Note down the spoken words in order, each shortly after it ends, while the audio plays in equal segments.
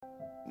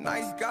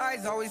Nice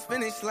guys always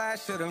finish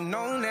last, should've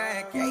known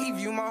that. Gave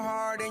you my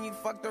heart and you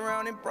fucked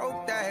around and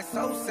broke that.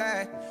 So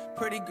sad,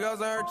 pretty girls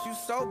will hurt you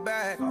so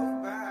bad.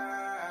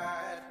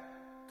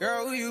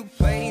 Girl, you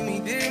played me,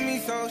 did me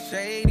so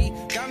shady.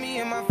 Got me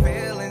in my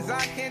feelings,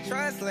 I can't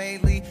trust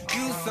lately.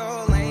 You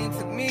so lame,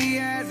 took me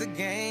as a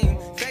game.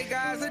 Say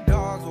guys are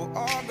dogs, well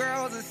all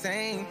girls the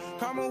same.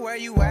 Karma, where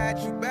you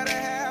at, you better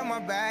have my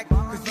back.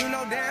 Cause you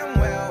know damn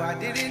well I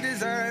didn't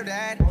deserve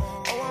that.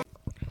 Oh,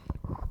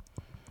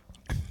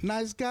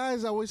 Nice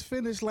guys always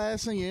finish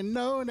last, and you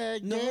know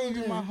that. Gave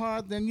you my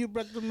heart, then you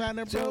broke the man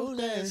and broke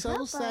that.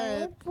 So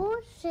sad.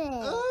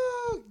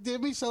 Oh, did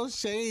me so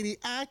shady.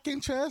 I can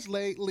trust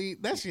lately.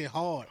 That shit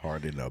hard.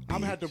 Hard in a beat. I'm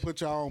gonna have to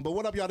put y'all on. But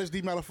what up, y'all? This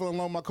D Matter feeling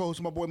alone. My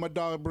co-host, my boy, my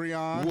dog,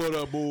 Breon. What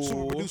up, boy?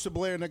 Super producer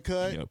Blair in the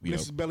cut. Yep.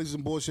 This is Bellies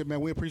and Bullshit,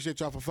 man. We appreciate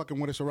y'all for fucking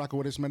with us and rocking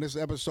with us, man. This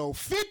is episode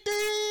 50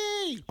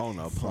 On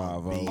a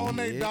 5-0. on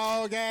they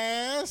dog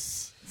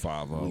ass.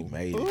 5-0. We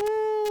made it.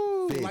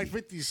 Ooh, 50. like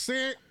 50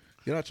 Cent.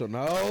 Get out your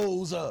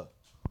nose up.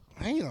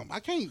 Damn, I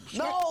can't.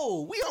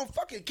 No, we on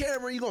fucking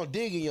camera. You gonna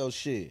dig in your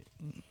shit.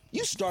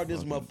 You start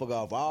this motherfucker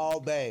off all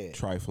bad.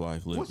 Trife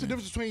life living. What's the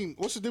difference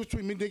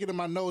between me digging in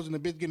my nose and the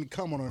bitch getting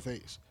cum on her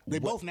face? They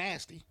both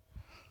nasty,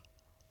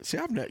 See,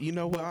 I've not. You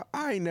know what?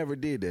 I ain't never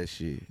did that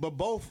shit. but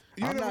both.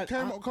 You I'm never not- came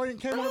I- on the No,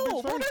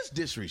 bitch bro, face. that's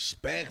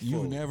disrespectful.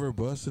 You never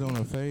busted on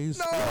a face?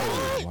 No.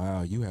 Oh,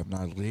 wow, you have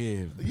not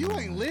lived. You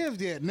ain't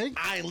lived yet, nigga.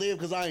 I ain't live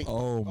because I ain't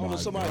Oh, on my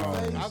somebody's God.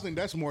 face. I think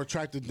that's more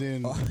attractive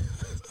than.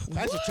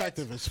 That's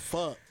attractive as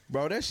fuck.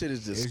 Bro, that shit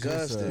is just,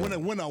 disgusting.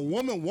 When a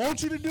woman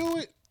wants you to do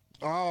it,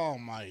 oh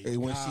my And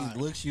when god. she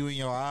looks you in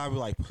your eye, be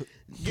like,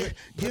 Get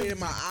it in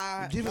my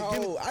eye. give it- No,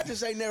 give it- I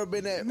just ain't never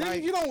been that. Nigga,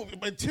 Like, you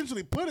don't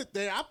intentionally put it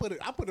there. I put it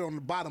on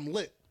the bottom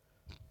lip,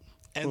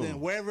 and then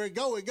wherever it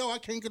go. I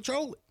can't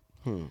control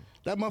it.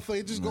 That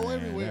motherfucker just go Man,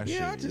 everywhere. that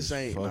yeah, I shit just is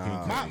ain't. fucking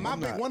Nah,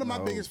 crazy. One of my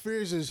no. biggest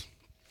fears is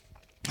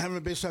having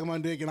a bitch suck my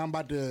dick and I'm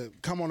about to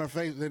come on her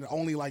face, then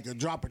only like a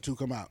drop or two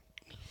come out.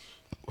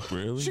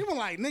 really? She was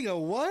like, "Nigga,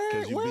 what?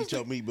 Because you Where's beat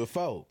your meat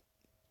before.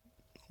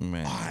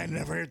 Man. I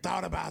never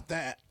thought about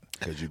that.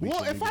 Because you beat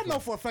Well, your if meat I know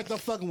for a fact I'm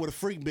fucking with a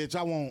freak bitch,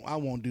 I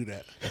won't do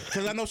that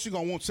because I know she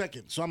gonna want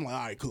second. So I'm like, all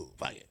right, cool,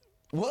 fuck it.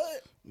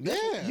 What?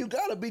 Yeah. You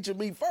gotta beat your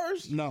meat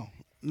first. No,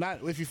 not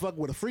if you fuck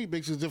with a freak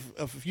bitch. 'Cause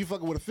if you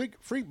fucking with a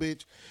freak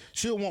bitch,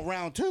 she'll want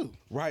round two.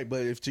 Right,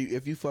 but if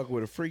you fuck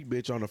with a freak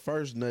bitch on the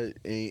first nut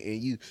and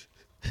you,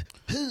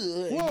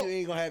 you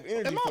ain't gonna have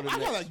energy for the I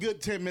got next. a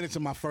good 10 minutes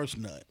in my first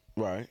nut.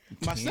 Right.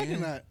 My 10?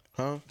 second nut,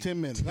 Huh? 10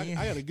 minutes. I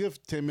got a good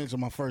 10 minutes on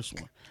my first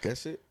one.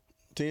 That's it.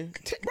 10?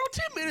 Bro,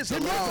 10 minutes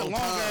 10 is a minutes long a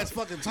long time. ass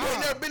fucking You time. ain't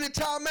never been in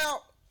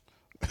timeout?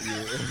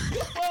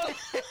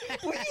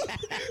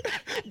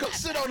 Go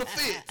sit on the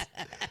fence.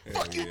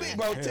 Fuck you, big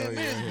bro. 10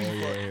 minutes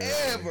be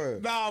forever.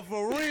 Nah,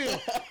 for real.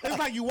 It's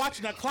like you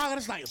watching that clock and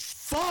it's like,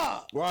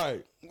 fuck.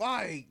 Right.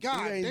 Like,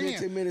 God ain't damn. been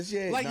 10 minutes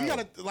yet? Like, you No.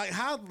 gotta, like,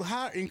 how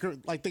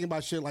like, thinking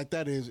about shit like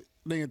that is,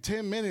 nigga,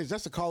 10 minutes,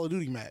 that's a Call of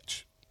Duty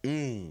match.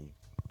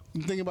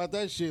 You think about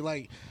that shit,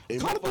 like,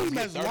 And Call of Duty motherfuckers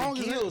match get 30 long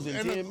as kills in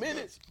and 10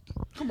 minutes.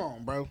 Come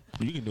on, bro.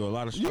 You can do a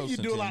lot of You strokes can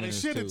in do a 10 lot of minutes,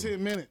 shit in too.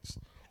 10 minutes.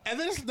 And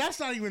then that's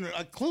not even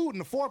including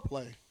the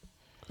foreplay.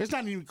 It's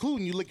not even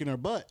including you licking her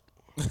butt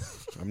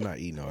I'm not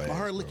eating no ass. or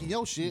her bro. licking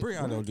your shit.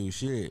 Breon don't do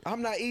shit.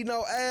 I'm not eating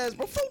no ass,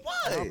 but for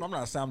what? I'm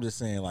not saying. I'm just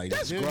saying like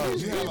That's you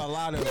gross. have a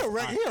lot of. He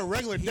a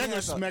regular he degular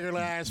has a- smegular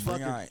ass fucker.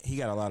 Breon, he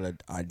got a lot of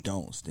I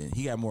don'ts. Then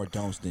he got more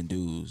don'ts than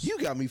do's. You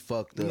got me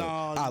fucked up.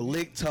 Nah. I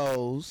lick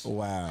toes.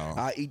 Wow.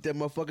 I eat that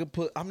motherfucking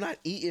put. I'm not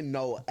eating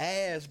no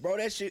ass, bro.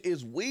 That shit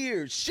is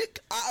weird. Shit.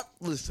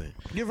 Listen,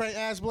 Give her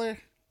ass, Blair.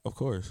 Of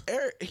course.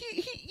 Eric,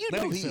 you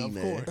That know nigga he said,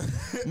 eat of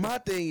that. My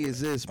thing is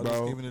this, I'm just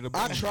bro. giving it a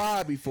I bone.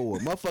 tried before.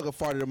 Motherfucker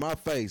farted in my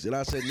face, and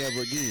I said never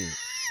again.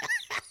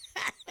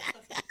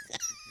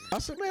 I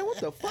said, man, what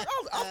the fuck?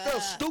 I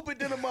felt stupid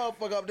than a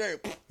motherfucker up there.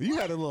 You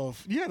had a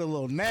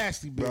little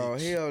nasty bitch. Bro,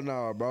 hell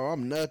no, bro.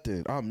 I'm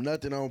nothing. I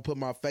don't put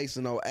my face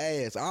in no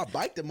ass. I'll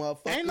bite the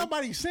motherfucker. Ain't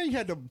nobody saying you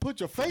had to put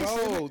your face in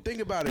Bro, it.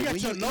 think about it. You got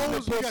When your you eat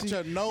nose, the you got pussy-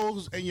 your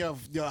nose and your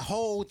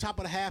whole top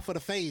of the half of the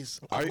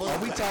face. Are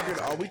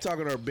we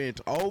talking her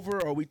bent over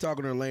or are we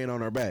talking her laying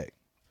on her back?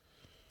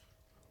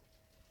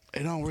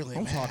 It don't really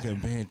I'm matter. talking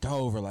bent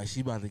over like she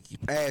about to keep.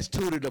 Ass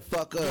tooted the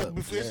fuck up.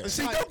 It's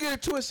See, like- don't get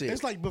it twisted.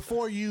 It's like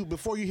before you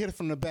hit it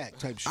from the back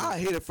type shit. I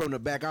hit it from the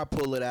back, I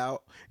pull it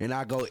out, and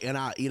I go and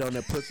I eat on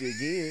that pussy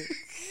again.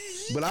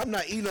 But I'm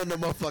not eating on the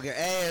motherfucking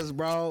ass,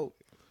 bro.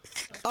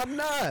 I'm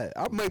not.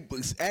 I may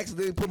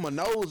accidentally put my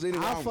nose in it.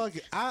 I I'm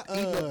fucking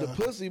eating up the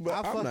pussy,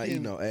 but I'm not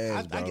eating no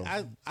ass, bro.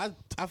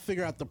 I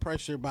figure out the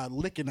pressure by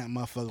licking that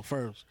motherfucker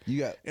first. You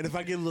got. And if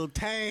I get a little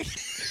tang,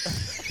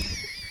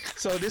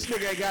 So this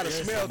nigga ain't got a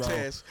Listen, smell bro.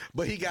 test,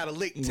 but he got a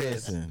lick test.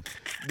 Listen.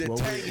 The What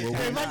we- tang is what we-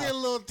 coming if I out. get a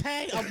little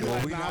tang, I'm What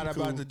like, we nah, not I'm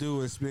about cool. to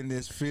do is spend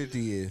this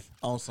 50th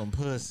on some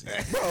pussy.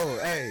 Bro,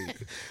 hey.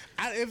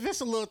 If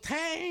it's a little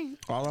tang,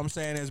 All I'm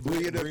saying is,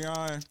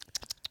 Breon,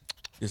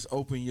 just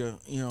open your,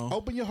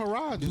 open your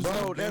horizons. Bro,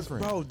 something that's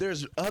different. bro.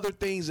 There's other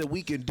things that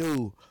we can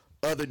do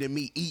other than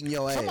me eating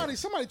your ass.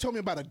 Somebody told me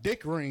about a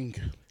dick ring.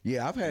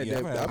 Yeah, I've had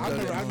Yeah, that.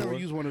 I've I never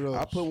used one of those.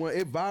 I put one.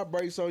 It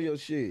vibrates on your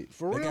shit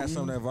for They real. got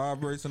some that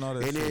vibrates and all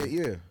that And shit. then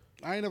yeah,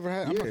 I ain't never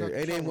had. I'm yeah. not gonna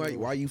And then try one.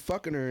 while you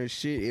fucking her and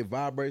shit, it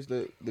vibrates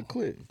the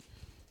clit.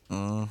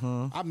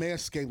 I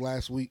manscaped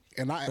last week,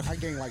 and I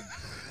gained like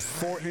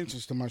 4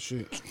 inches to my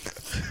shit.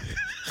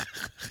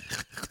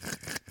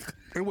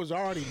 It was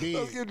already big.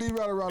 Let's give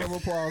D-Rod a round of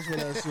applause for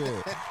that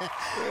shit.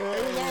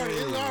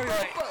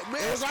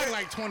 It was already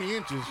like 20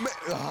 inches.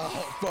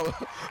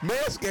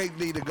 Manscaped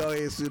need to go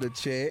ahead and sue the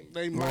check.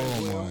 They might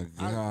as well.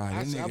 my God.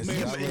 I That nigga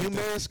manscaped. You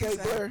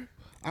Manscaped, bro?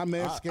 I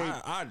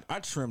manscaped. I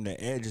trim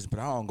the edges, but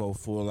I don't go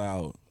full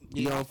out.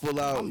 You don't full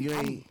out. You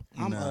ain't.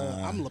 I'm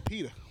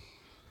Lapita.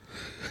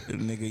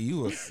 Nigga,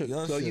 you a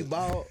So you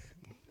bald?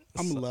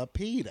 I'm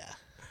Lapita.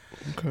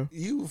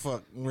 you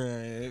fuck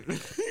man.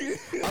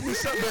 I mean,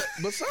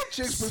 but some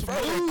chicks prefer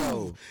it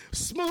though.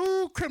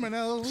 Smooth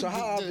criminal. So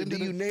how often do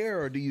you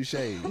nair or do you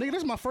shave? Nigga,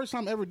 this is my first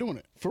time ever doing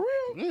it. For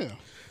real? Yeah.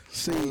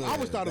 See, I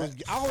always thought it was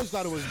gay. I always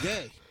thought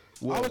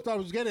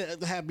it was gay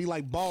to have be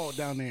like bald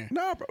down there.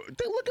 nah, bro.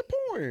 They look at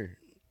porn.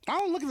 I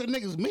don't look at the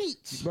niggas'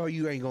 meats. Bro,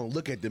 you ain't gonna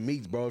look at the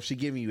meats, bro. If she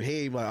giving you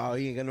head, you like, oh,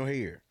 he ain't got no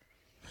hair.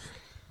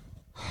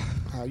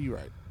 Oh, you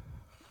right.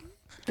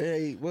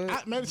 Hey,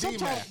 what? Man,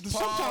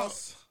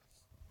 sometimes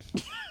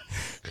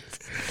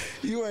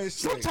You ain't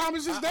straight. sometimes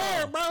it's just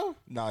there, bro.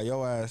 Nah,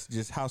 your ass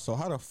just how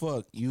the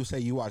fuck you say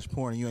you watch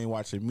porn and you ain't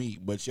watching meat,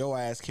 but your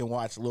ass can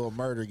watch Lil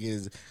Murder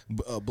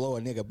blow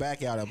a nigga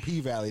back out in P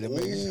Valley to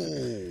make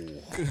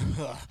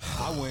sure.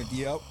 I went,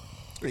 yep.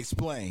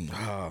 Explain.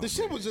 The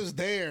shit was just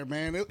there,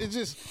 man. It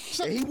just.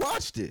 And he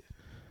watched it.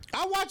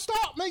 I watched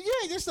all, man.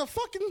 Yeah, it's a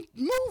fucking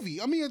movie.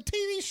 I mean, a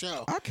TV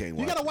show. I can't You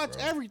watch gotta it, watch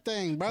bro.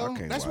 everything, bro. I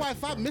can't That's watch why it,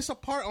 if I bro. miss a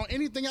part on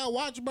anything I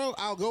watch, bro,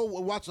 I'll go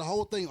watch the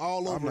whole thing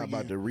all over I'm not again.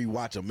 about to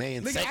rewatch a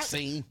man's Nigga, sex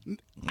scene.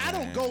 I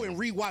don't go and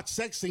rewatch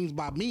sex scenes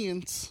by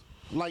means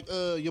like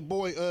your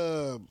boy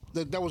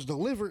that was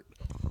delivered.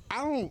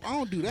 I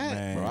don't do that.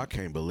 Man. Bro, I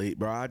can't believe,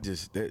 bro. I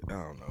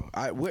don't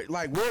know.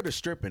 Where the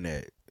stripping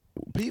at?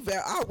 P Valley.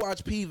 I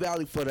watch P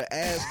Valley for the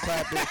ass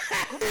clapping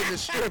and the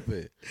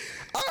stripping.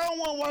 I don't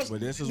want to watch But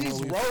this is these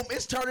what we- Rome.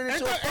 It's turning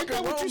into a Ain't fucking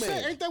that what you romance.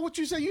 said? Ain't that what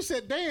you said? You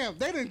said, "Damn,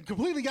 they done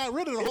completely got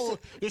rid of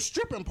the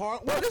stripping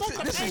part." Bro, What the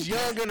fuck this is they-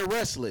 Young and the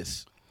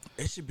Restless.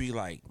 It should be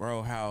like,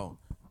 bro, how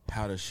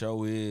the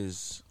show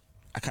is.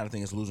 I kind of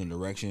think it's losing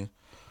direction.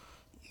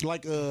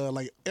 like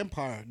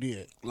Empire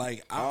did.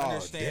 Like I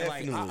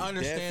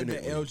understand,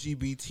 definitely. the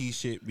LGBT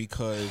shit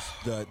because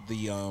the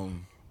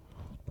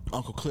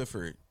Uncle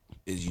Clifford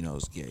is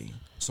is gay,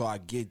 so I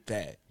get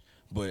that.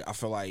 But I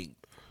feel like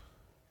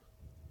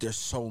there's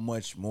so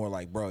much more.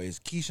 Like, bro, is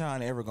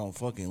Keyshawn ever gonna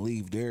fucking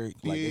leave Derek?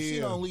 Like, if she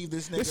Yeah. don't leave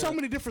this nigga, There's so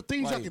many different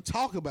things I like, can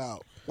talk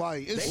about.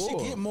 Like They it's should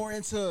get more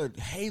into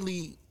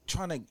Haley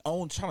trying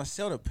to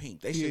sell the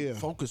pink. They should Yeah.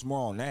 focus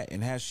more on that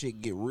and have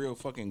shit get real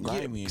fucking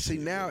grimy. And See,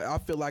 shit. now I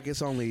feel like it's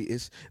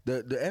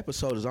the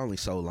episode is only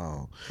so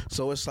long,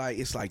 so it's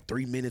like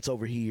 3 minutes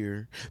over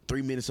here,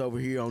 3 minutes over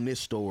here on this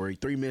story,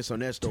 3 minutes on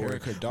that story,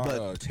 but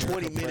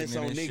 20 minutes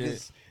on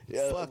niggas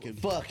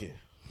fucking.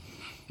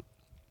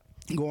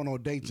 going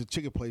on dates and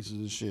chicken places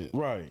and shit.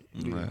 Right.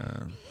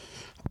 Man.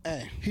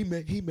 Hey, He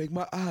make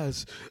my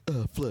eyes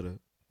flutter.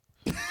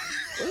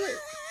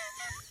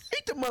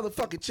 Eat the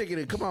motherfucking chicken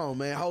and come on,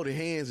 man, holding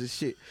hands and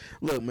shit.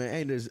 Look,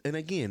 man,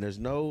 there's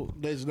no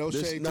shade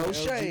to the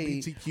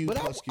LGBTQ But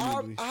plus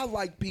community. I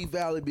like P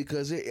Valley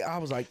because I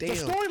was like, damn. the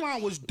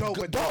storyline was dope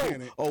at the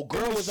beginning. Oh,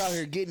 girl was out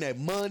here getting that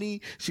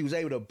money. She was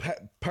able to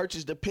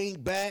purchase the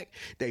pink back.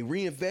 They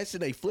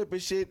reinvested. They flipping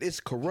shit. It's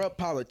corrupt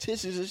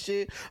politicians and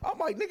shit. I'm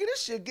like, nigga,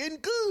 this shit getting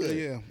good.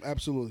 Yeah,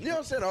 absolutely. You know what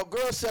I'm saying? Oh,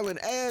 girl selling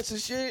ass and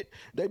shit.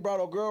 They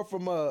brought a girl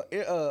from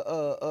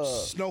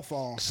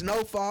Snowfall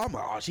Snowfall. I'm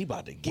like, oh, she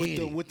about to get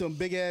it. with them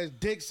big ass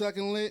dick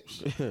sucking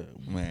lips.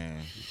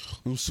 Man.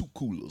 Them soup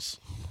coolers.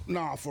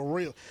 Nah, for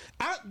real.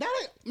 I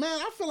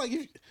feel like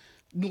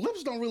the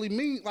lips don't really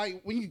mean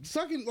like when you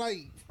sucking like.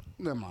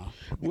 Never mind.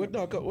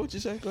 What you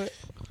say? Go ahead.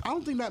 I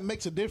don't think that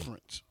makes a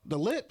difference. The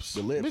lips.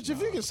 lips, Bitch, if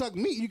you can suck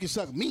meat, you can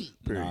suck meat.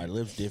 Nah,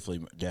 lips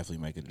definitely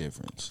make a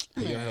difference.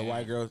 You ever had a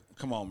white girl?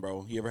 Come on,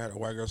 bro. You ever had a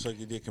white girl suck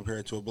your dick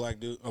compared to a black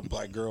dude? A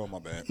black girl? My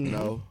bad.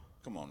 No.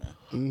 Come on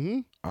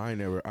now. I ain't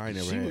never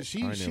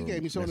She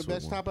gave me some of the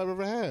best top I've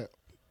ever had.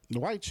 The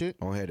white chick.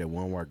 I only had that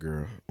one white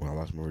girl when I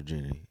lost my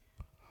virginity.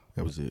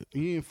 That was it.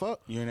 You ain't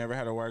fuck. You ain't never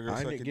had a white girl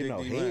I suck didn't your get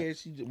dick, no D-Mac?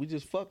 head. We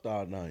just fucked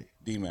all night.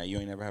 D-Mac, you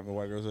ain't never have a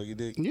white girl suck your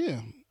dick? Yeah.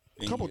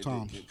 A And couple you-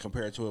 times.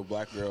 Compared to a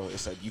black girl,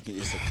 it's like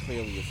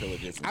clearly you feel a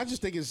difference. I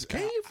just think it's.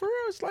 Can you for real?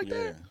 It's like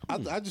yeah.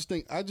 that. I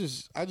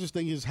just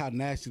think it's how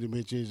nasty the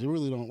bitch is. It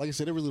really don't. Like I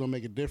said, it really don't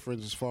make a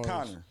difference as far as.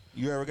 Connor,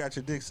 you ever got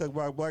your dick sucked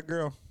by a black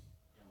girl?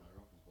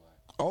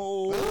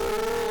 Oh.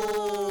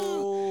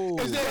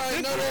 Is there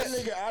a difference?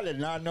 Nigga, I did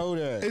not know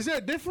that. Is there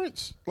a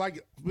difference,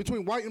 like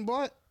between white and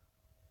black?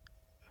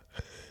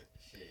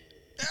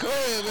 Go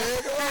ahead,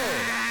 man. Go on.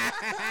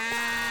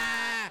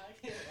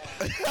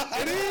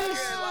 It is.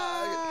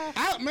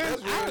 Man,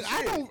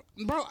 I don't,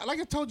 bro. Like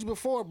I told you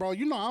before, bro.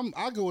 You know,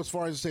 I go as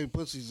far as to say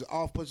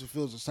all pussy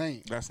feels the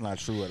same. That's not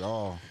true at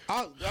all.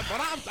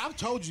 I've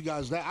told you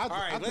guys that. All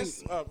right,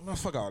 let's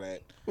fuck all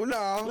that. Well,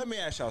 no. Let me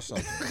ask y'all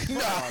something.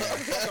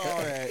 Fuck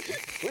all that.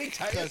 We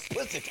take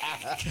pussy.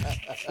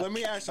 Let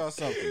me ask y'all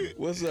something.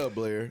 What's up,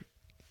 Blair?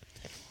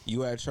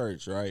 You at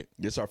church, right?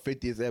 This our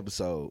 50th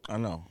episode. I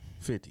know,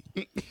 50.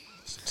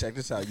 Check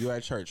this out. You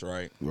at church,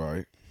 right?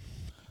 Right.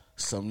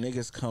 Some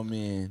niggas come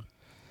in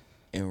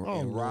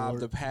and rob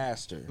the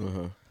pastor.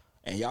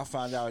 And y'all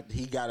found out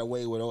he got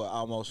away with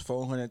almost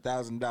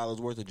 $400,000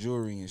 worth of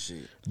jewelry and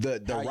shit.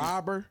 The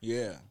robber?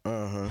 Yeah.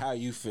 How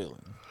you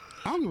feeling?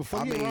 I don't give a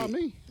fuck. He robbed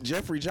me.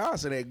 Jeffrey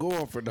Johnson ain't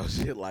going for no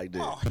shit like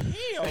that. Oh,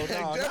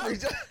 hell no.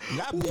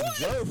 Not Big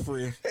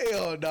Jeffrey.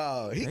 Hell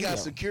no. He got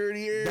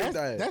security and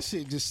everything. That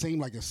shit just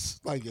seemed like a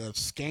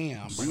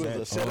scam. He was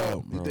a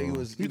setup. You think it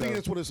was? You think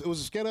that's what it was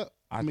a set up?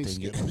 I mean,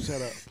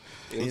 set up.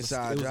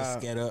 Inside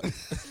job. It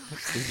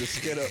was a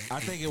skit up. I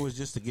think it was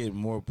just to get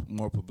more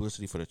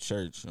publicity for the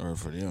church or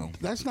for them.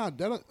 That's not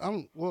that.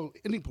 Well,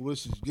 any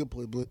publicity is good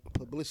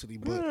publicity,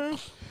 but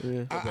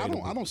I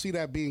don't see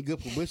that being good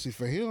publicity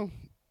for him.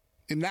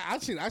 And I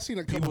seen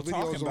a couple People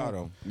videos talking about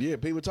him. Yeah,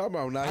 people talking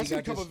about him. Now I seen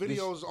a couple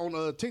videos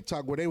on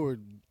TikTok where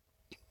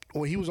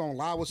he was on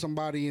live with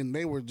somebody and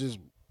they were just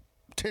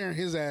tearing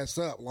his ass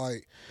up.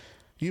 Like,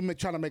 you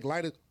trying to make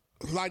light of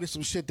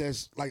some shit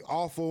that's like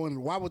awful,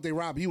 and why would they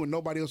rob you and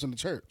nobody else in the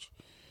church?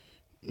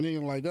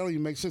 Nigga, like, that don't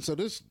even make sense. So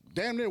this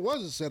damn near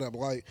was a setup.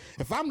 Like,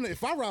 if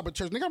I rob a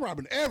church, nigga, I'm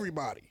robbing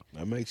everybody.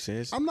 That makes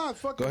sense. I'm not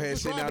fucking. Go ahead and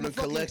sit down the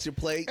collection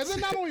plates. And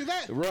then not only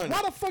that,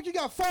 why the fuck you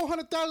got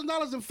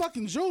 $400,000 in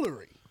fucking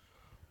jewelry?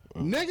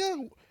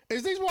 Nigga,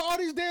 is these where all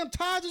these damn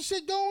ties and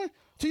shit going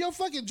to your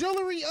fucking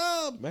jewelry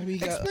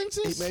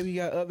expenses? Maybe he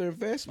got other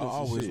investments. I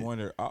always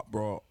wonder,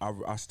 bro.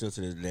 I still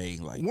to this day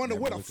wonder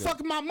where the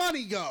fuck my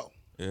money go.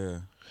 Yeah,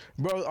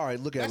 bro. All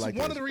right, look at that's it like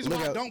one this. of the reasons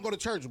why I don't go to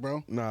church,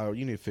 bro. No,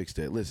 you need to fix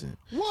that. Listen,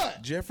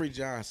 what? Jeffrey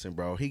Johnson,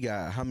 bro. He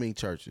got how many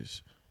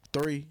churches?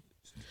 3.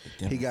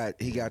 He got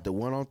the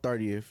one on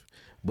 30th,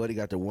 but he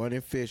got the one in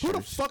Fisher. Who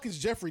the fuck is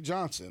Jeffrey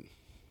Johnson?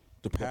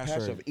 The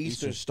pastor of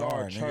Eastern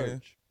Star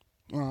Church.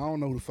 I don't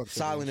know who the fuck.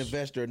 Silent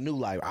investor, New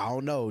Life. I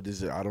don't know.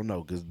 I don't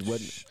know because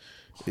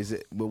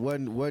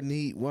wasn't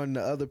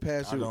the other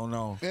pastor? I don't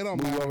know. It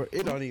don't matter.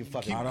 It don't even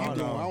fucking. I don't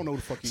know. I don't know who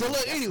the fuck. So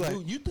look,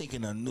 anyway, you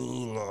thinking of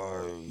New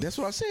Life? That's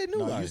what I said.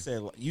 New Life.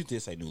 You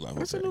did say New Life.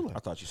 I said New Life. I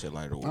thought you said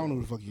Lighter Word. I don't know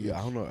who the fuck you. Yeah,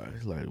 I don't know.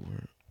 It's Lighter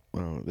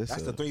Word.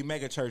 That's the 3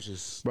 mega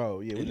churches, bro.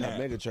 Yeah, we got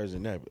mega churches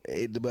in that.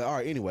 But all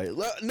right, anyway,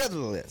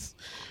 nevertheless,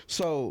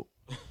 so,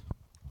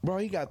 bro,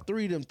 he got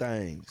 3 of them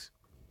things.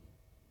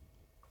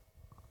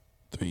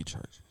 3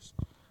 churches.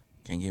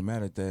 Can't get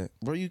mad at that,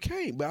 bro. You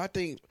can't.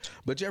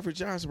 But Jeffrey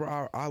Johnson,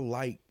 bro, I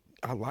like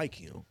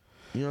him.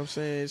 You know what I'm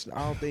saying?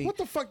 I don't think. What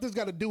the fuck this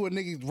got to do with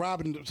niggas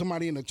robbing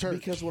somebody in the church?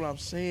 Because what I'm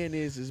saying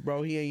is,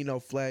 bro, he ain't no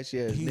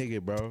flashy ass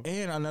nigga, bro.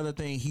 And another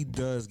thing, he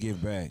does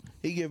give back.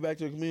 He give back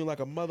to the community like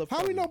a motherfucker.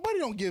 How we know Buddy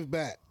don't give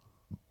back?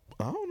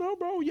 I don't know,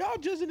 bro. Y'all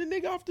judging the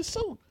nigga off the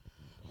suit.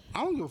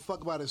 I don't give a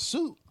fuck about his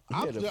suit. He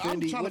was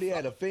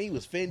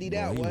Fendi'd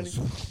out,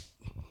 wasn't he?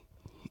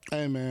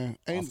 Hey, man.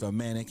 Off the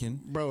mannequin.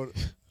 Bro,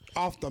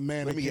 off the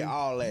mannequin. Let me get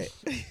all that.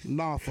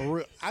 Nah, for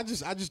real. I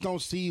just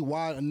don't see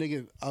why a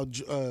nigga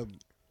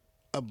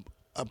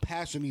a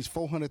pastor needs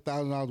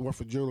 $400,000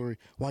 worth of jewelry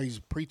while he's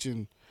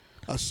preaching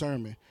a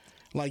sermon.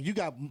 Like, you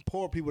got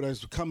poor people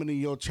that's coming to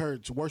your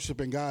church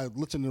worshiping God,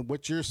 listening to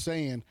what you're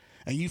saying,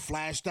 and you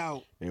flashed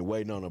out and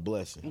waiting on a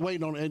blessing.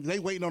 They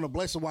waiting on a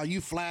blessing while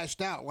you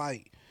flashed out.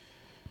 Like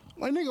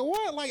nigga,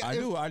 what? Like,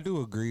 I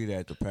do agree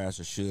that the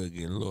pastor should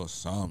get a little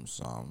something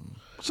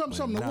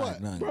to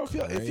what, bro?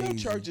 If your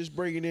church is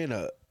bringing in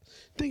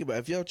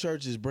if your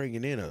church is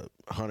bringing in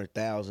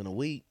 $100,000 a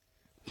week.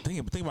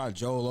 Think about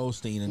Joel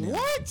Osteen and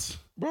what,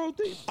 bro?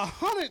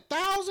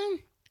 100,000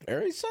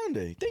 every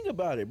Sunday. Think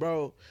about it,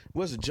 bro.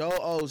 What's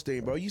Joel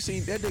Osteen, bro? You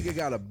seen that nigga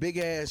got a big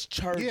ass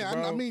church, yeah,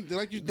 bro. I mean,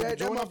 like you that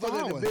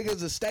motherfucker as big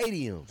as a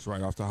stadium. It's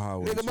right off the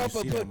highway. Nigga,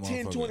 motherfucker put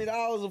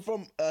 $10-$20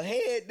 from a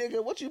head,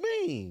 nigga. What you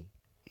mean?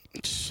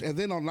 And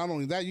then not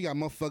only that, you got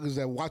motherfuckers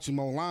that watch him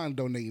online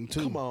donating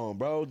too. Come on,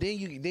 bro. Then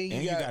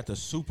you got the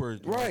super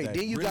right.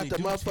 Then you really got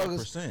the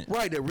motherfuckers 10%.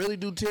 Right that really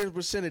do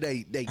 10% of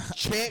they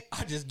check.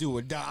 I just do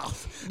a dollar.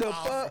 The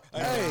fuck,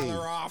 hey,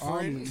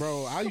 offering,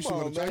 bro. I used to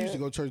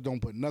go to church. Don't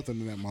put nothing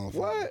in that motherfucker.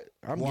 What?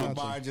 I'm one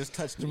bar just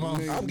touched them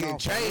on. I'm getting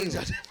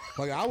changed.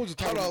 Like I was.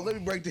 Hold on, let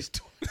me break this.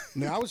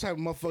 Now I was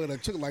having a motherfucker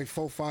that took like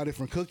 4-5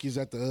 different cookies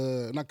at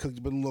the not cookies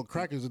but little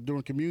crackers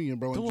during communion,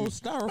 bro. The little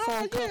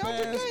styrofoam cup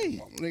ass.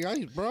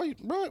 Nigga, bro,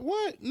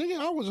 what? Nigga,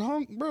 I was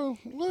hungry, bro.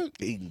 What?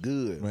 Eating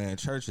good, man.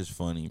 Church is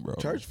funny, bro.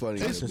 Church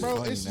funny, it's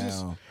funny it's now.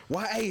 Just,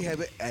 why ain't have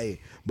it? Hey,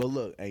 but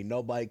look, ain't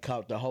nobody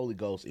caught the Holy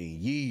Ghost in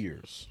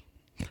years.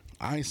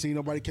 I ain't seen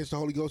nobody catch the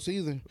Holy Ghost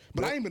either.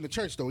 But I ain't been to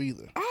church though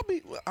either.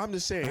 I'm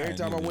just saying. Every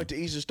time I went to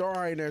Eastern Star,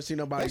 I ain't never seen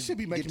nobody. That should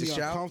be making me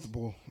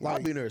uncomfortable. Like,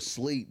 I'll be there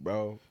asleep,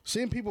 bro.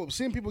 Seeing people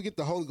get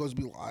the Holy Ghost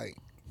be like,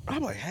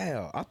 I'm like,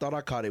 hell. I thought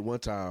I caught it one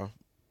time.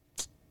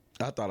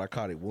 I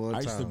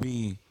used to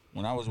be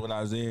when I was with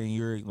Isaiah and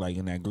you're like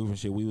in that group and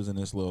shit, we was in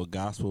this little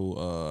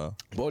gospel.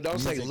 Boy, don't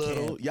say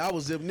little. Camp. Y'all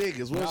was them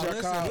niggas. What's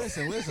your call?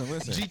 Listen.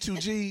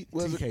 G2G.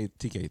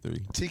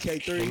 TK3.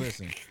 TK3. But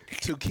listen.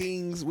 Two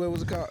Kings. What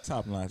was it called?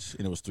 Top notch,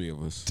 and it was 3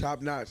 of us.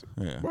 Top notch.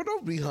 Yeah. Bro,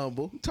 don't be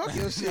humble. Talk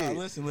your shit. Nah,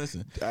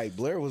 listen. Hey,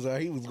 Blair was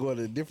out. He was going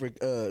to different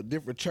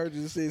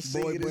churches and shit,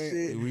 singing and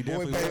shit. We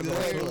definitely Boy,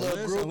 baby,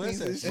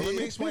 listen. and shit. Let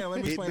me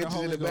explain Hit the bitches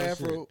Holy in the Ghost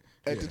bathroom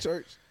shit. at the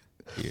church.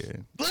 Yeah.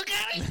 Look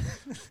at it.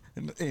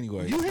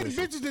 Anyway, You hitting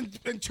bitches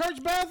in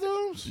church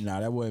bathrooms? Nah,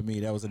 that wasn't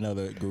me. That was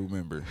another group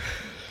member.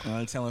 I'm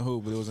not telling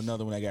who, but it was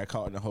another one that got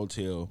caught in the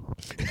hotel.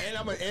 And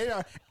I'm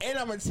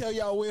gonna tell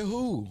y'all with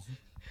who.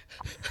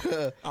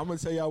 I'm gonna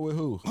tell y'all with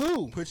who.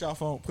 Who? Put y'all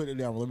phone. Put it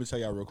down. Let me tell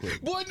y'all real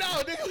quick. Boy, no,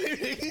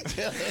 nigga. He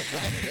tell us.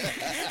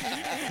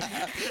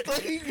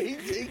 Like, he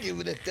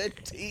giving it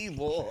that team,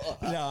 boy.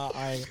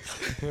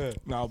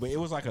 No, but it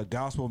was like a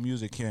gospel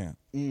music camp,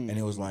 and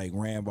it was like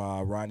ran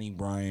by Rodney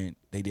Bryant.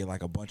 They did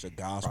like a bunch of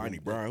gospel. Rodney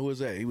Bryant, who was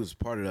that? He was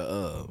part of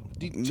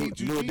the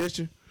New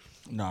Edition.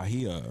 Nah,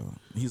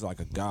 he's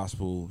like a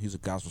gospel. He's a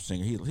gospel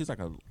singer. He's like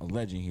a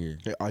legend here.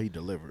 Yeah, oh, he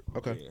delivered.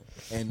 Okay.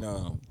 Yeah. And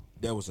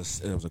there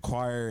was a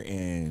choir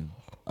and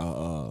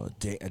a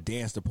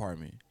dance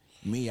department.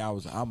 Me,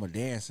 I'm a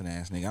dancing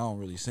ass nigga. I don't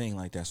really sing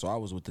like that, so I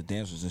was with the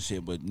dancers and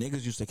shit. But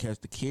niggas used to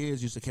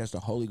catch the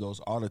Holy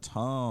Ghost all the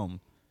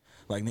time.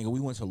 Like, nigga, we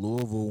went to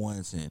Louisville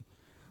once and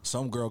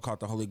some girl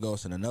caught the Holy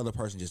Ghost and another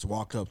person just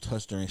walked up,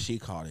 touched her, and she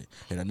caught it.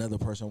 And another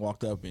person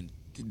walked up and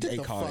they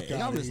caught it.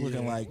 And I'm just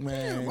looking like,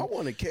 man. Damn, I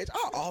want to catch.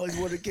 I always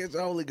want to catch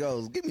the Holy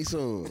Ghost. Give me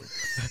some.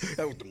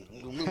 I'll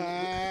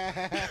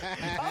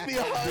be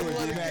always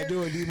want to catch.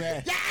 Do it,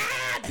 D-Man.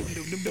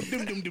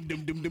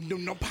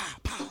 No, pow,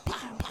 pow,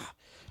 pow, pow.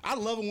 I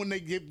love it when they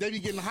be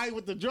getting hype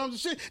with the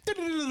drums and shit.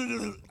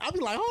 I be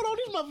like, hold on,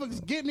 these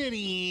motherfuckers getting it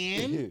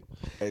in.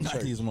 At Not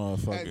church. these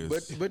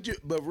motherfuckers.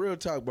 But real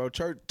talk, bro.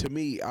 Church to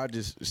me, I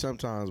just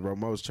sometimes, bro.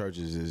 Most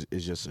churches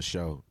is just a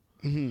show.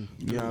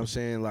 Mm-hmm. You know what I'm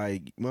saying?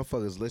 Like,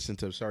 motherfuckers listen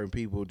to certain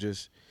people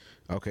just,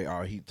 okay,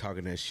 oh, he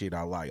talking that shit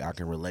I like, I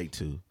can relate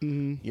to.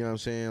 Mm-hmm. You know what I'm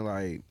saying?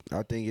 Like,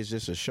 I think it's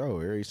just a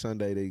show. Every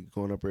Sunday they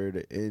going up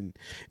there, and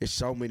it's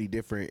so many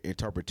different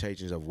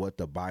interpretations of what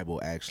the Bible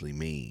actually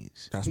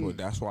means. That's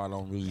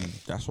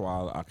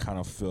why I kind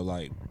of feel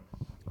like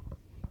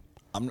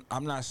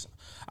I'm not.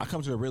 I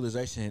come to the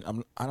realization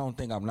I don't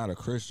think I'm not a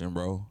Christian,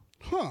 bro.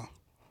 Huh?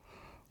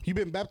 You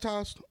been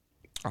baptized?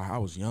 I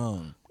was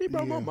young. You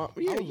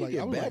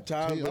get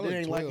baptized, but it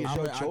ain't like it's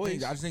your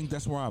choice. I think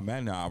that's where I'm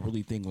at now. I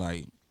really think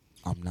like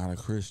I'm not a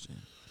Christian,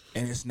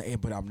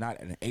 but I'm not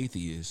an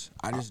atheist.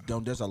 I just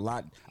don't. There's a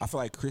lot. I feel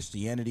like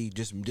Christianity.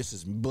 This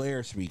is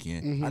Blair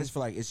speaking. Mm-hmm. I just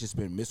feel like it's just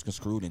been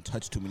misconstrued and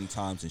touched too many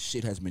times, and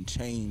shit has been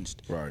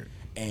changed. Right.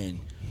 And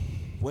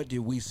what did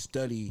we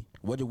study?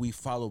 What did we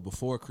follow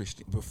before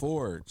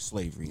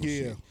slavery? And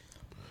shit?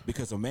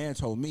 Because a man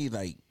told me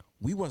like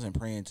we wasn't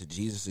praying to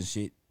Jesus and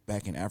shit.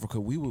 Back in Africa,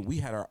 we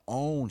had our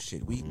own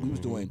shit. We was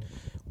doing,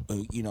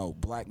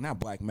 not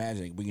black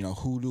magic, but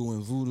hoodoo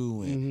and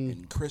voodoo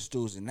and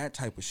crystals and that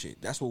type of shit.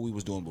 That's what we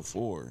was doing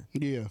before.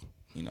 Yeah,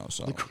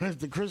 so the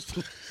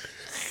crystal.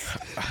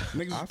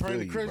 Niggas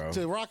praying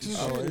to rocks and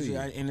shit.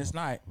 And it's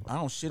not. I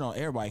don't shit on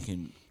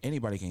everybody.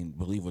 Anybody can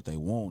believe what they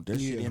want.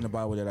 There's shit in the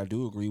Bible that I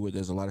do agree with.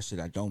 There's a lot of shit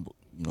I don't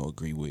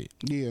agree with.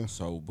 Yeah.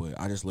 So, but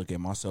I just look at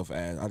myself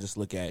as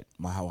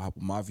how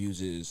my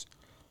views is.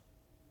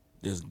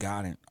 There's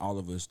God in all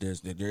of us. There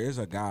is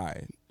a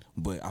God,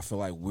 but I feel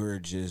like we're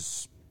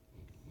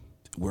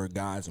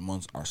gods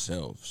amongst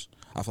ourselves.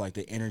 I feel like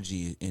the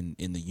energy in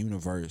the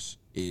universe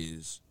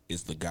is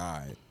the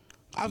God.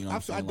 I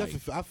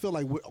feel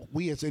like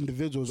we as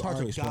individuals it's hard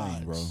are to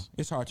explain, gods, bro.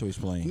 It's hard to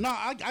explain. No,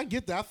 I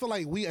get that. I feel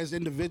like we as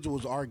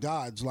individuals are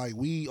gods. Like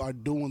we are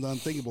doing the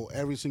unthinkable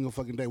every single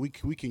fucking day. We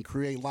can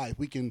create life.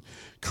 We can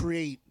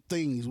create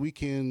things. We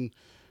can, you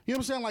know what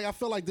I'm saying? Like I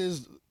feel like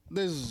there's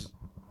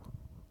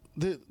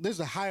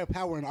a higher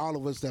power in all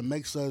of us that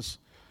makes us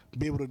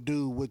be able to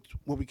do what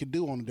we can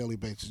do on a daily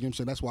basis. You know what I'm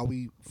saying? That's why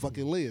we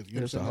fucking live. You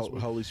know what I'm saying? The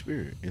Holy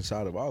Spirit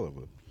inside of all of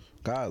us.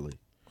 Godly.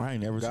 I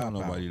ain't never told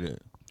nobody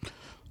that.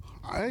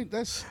 I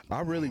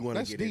really want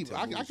to get deep.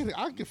 into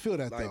I can feel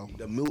that like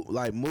though.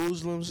 Like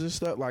Muslims and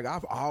stuff. Like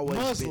I've always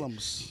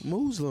Muslims.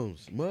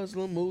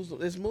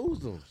 It's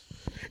Muslims.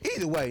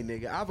 Either way,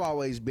 nigga, I've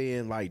always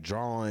been like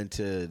drawn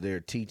to their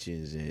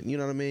teachings, and you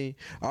know what I mean.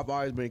 I've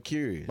always been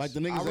curious. Like the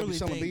niggas that be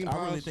selling bean pies.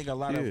 I really think a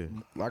lot of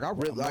like I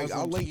really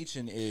like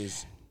teaching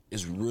is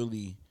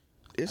really.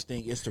 I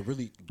think it's to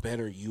really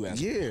better you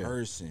as a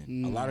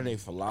person. A lot of their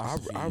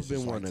philosophy. I've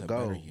been wanting to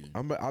go.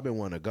 I've been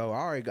wanting to go.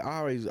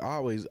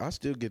 I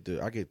still get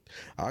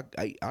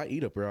I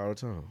eat up here all the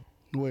time.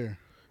 Where?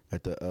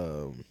 At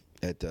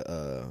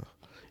the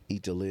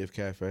Eat to Live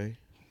Cafe.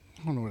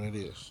 I don't know where that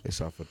is. It's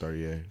off of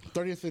 38.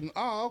 30th and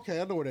okay,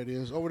 I know where that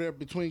is. Over there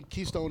between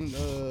Keystone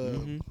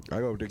and I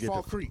go over there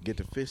Fall Creek. Get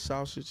the fish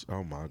sausage.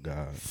 Oh my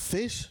god.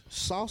 Fish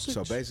sausage?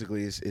 So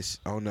basically it's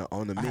on the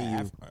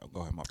menu. Go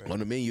ahead, my bad. On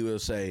the menu it'll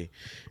say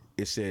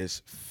it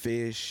says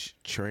fish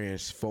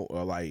transformed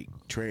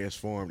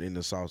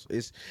into sauce.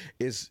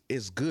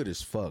 It's good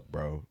as fuck,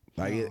 bro.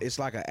 Like it's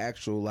like an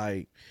actual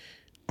like.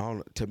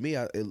 To me,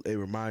 it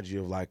reminds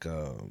you of like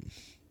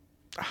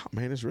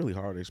man, it's really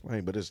hard to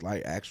explain, but it's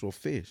like actual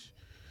fish.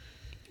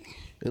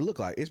 It look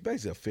like it's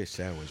basically a fish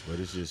sandwich, but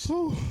it's just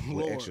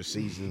with extra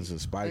seasons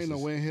and spices. Ain't no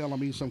way in hell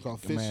I'm eating something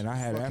called fish. Man,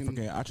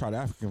 I tried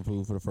African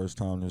food for the first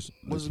time this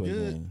Was it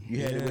good?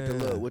 You had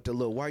it with the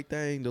little white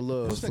thing, the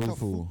little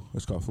fufu.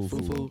 It's called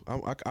fufu.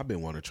 I've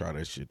been wanting to try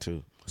that shit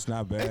too. It's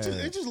not bad.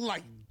 It just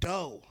like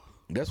dough.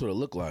 That's what it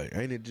look like.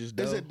 Ain't it just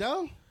dough? Is it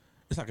dough?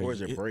 It's like or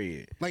is it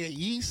bread? Like a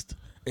yeast?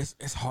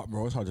 It's hard,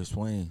 bro. It's hard to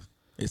explain.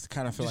 It's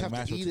kind of feel like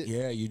mashed potatoes.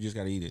 Yeah, you just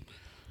gotta eat it,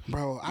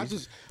 bro. I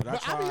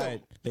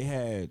tried. They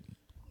had,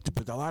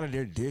 but a lot of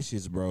their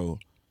dishes, bro,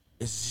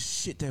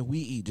 it's shit that we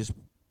eat just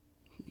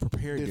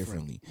prepared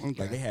differently. Okay.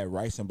 Like they had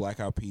rice and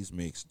black eyed peas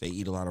mix. They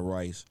eat a lot of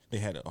rice. They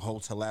had a whole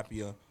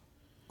tilapia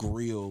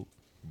grilled,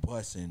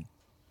 bussin'.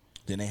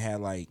 Then they had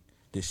like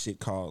this shit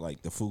called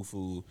like the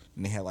fufu,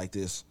 and they had like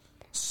this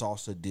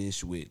salsa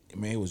dish with,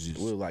 man, it was just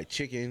with like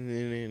chicken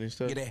in it and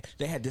stuff. Yeah,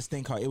 they had this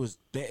thing called,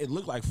 it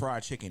looked like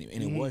fried chicken,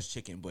 and it was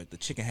chicken, but the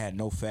chicken had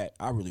no fat.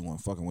 I really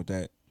wasn't fucking with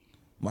that.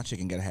 My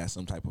chicken gotta have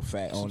some type of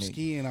fat on it,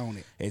 skin on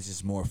it. It's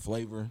just more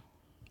flavor,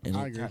 and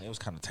it was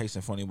kind of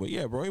tasting funny. But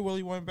yeah, bro, it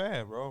really wasn't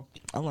bad, bro.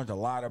 I learned a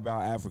lot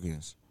about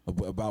Africans,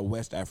 about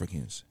West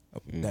Africans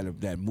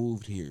that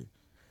moved here.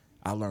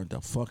 I learned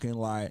a fucking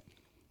lot.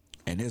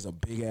 And there's a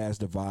big ass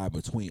divide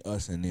between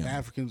us and them.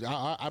 Africans,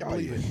 I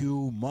believe it.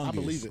 Humongous. I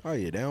believe it. Oh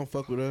yeah, they don't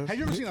fuck with us. Have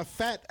you ever seen a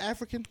fat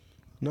African?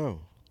 No.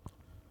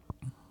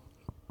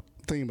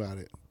 Think about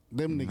it.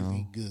 Them niggas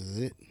eat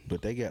good.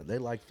 But they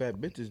like fat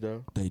bitches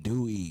though. They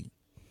do eat.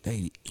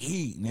 They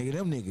eat, nigga.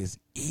 Them niggas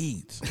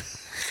eat.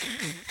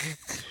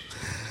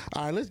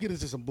 All right, let's get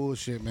into some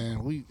bullshit, man.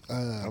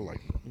 I like.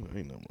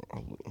 Ain't no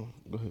more.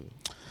 Go ahead.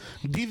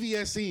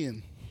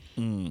 DVSN.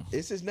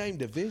 Is his name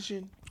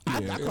Division? I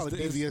call it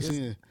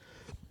DVSN.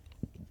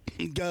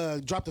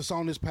 Dropped a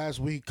song this past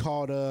week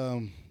called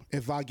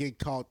 "If I Get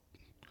Caught."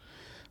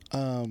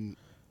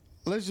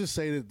 Let's just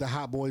say that the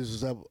Hot Boys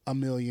is up 1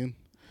 million.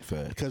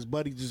 Fact. Because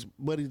Buddy just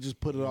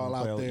put it all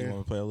out there. You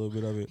want to play a little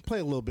bit of it? Play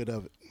a little bit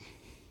of it.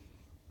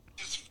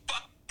 Just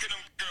fucking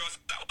them girls.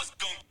 I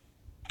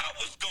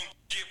was gonna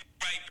get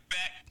right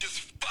back.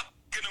 Just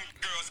fucking them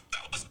girls.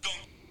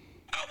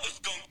 I was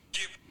gonna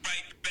get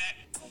right back.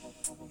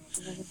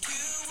 You wouldn't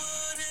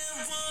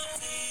want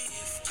me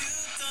if you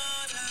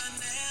thought I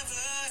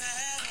never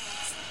had.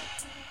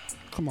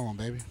 Come on,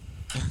 baby.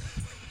 Women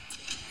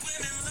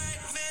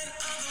like men,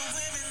 other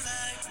women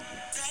like.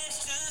 That's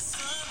just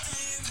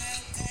something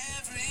that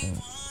everyone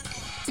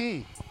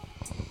wants.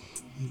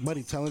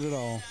 Buddy telling it all.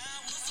 I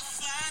was a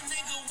fly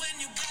nigga when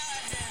you got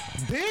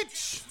here.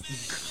 Bitch!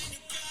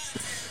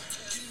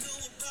 You knew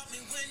about me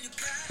when you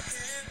got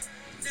here.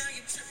 Now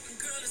you're tripping,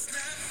 girl, it's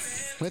not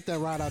fair. Let that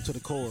ride out to the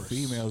chorus.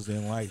 Females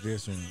didn't like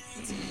this one,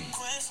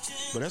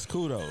 but that's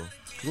cool though.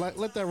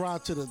 Let that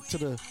ride to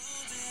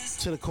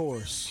the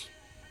chorus.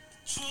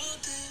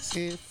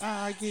 If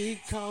I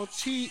get caught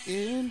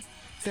cheating,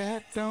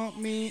 that don't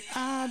mean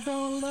I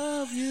don't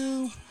love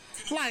you.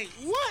 Like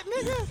what,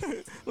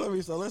 nigga?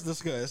 Let's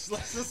discuss.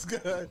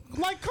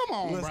 Like, come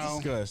on, Let's bro.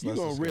 discuss. You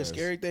gonna risk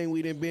everything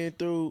we done been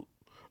through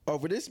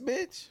over this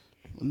bitch?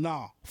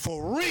 Nah,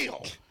 for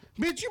real,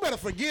 bitch. You better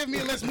forgive me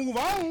and let's move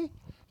on.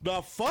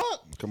 The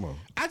fuck? Come on.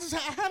 I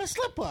had a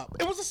slip up.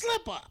 It was a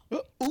slip up.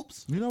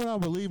 Oops. You know what I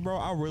believe, bro?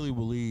 I really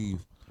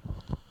believe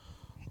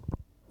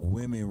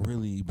women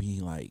really be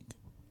like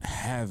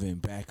having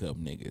backup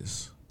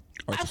niggas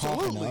or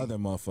talking to other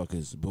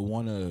motherfuckers, but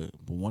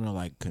wanna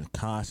like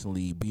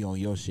constantly be on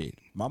your shit.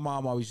 My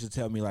mom always used to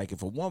tell me like,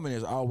 if a woman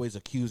is always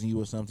accusing you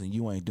of something,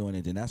 you ain't doing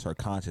it, then that's her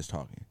conscience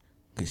talking,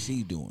 cause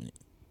she doing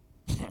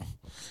it.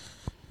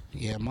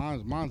 Yeah,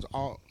 mine's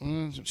all.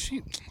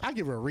 I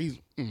give her a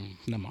reason.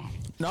 Never mind.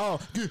 No,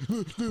 we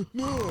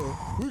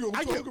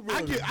gonna talk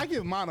about it. I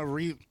give mine a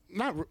reason.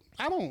 I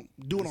don't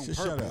do it on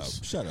purpose.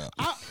 Shut up.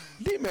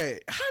 D-Man,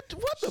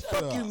 what the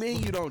fuck you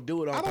mean you don't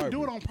do it on purpose? I don't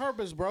do it on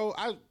purpose, bro.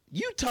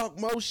 You talk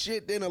more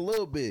shit than a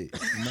little bit.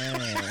 Man,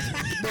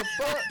 the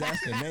fuck?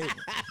 That's the name.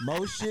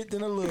 More shit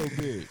than a little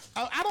bit.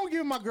 I don't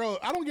give my girl.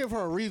 I don't give her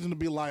a reason to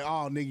be like,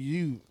 oh,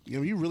 nigga,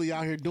 you really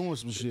out here doing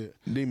some shit.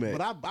 D-Man,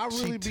 but I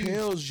really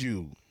tells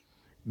you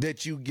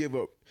that you give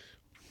up.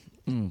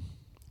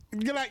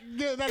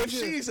 If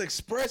she's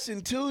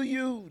expressing to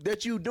you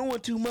that you doing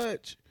too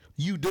much,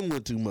 you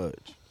doing too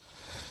much.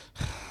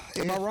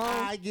 Am I wrong?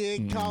 I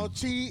get caught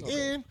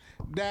cheating,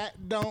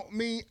 that don't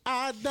mean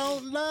I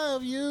don't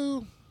love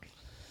you.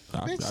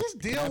 Bitch, just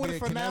deal with it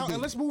for now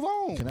and let's move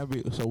on. Can I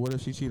be? So what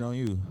if she cheat on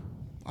you?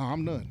 Oh,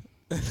 I'm done.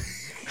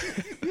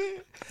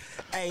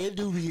 Hey, it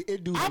do.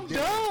 I'm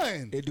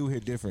done. It do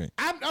hit different.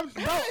 I'm bro.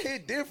 It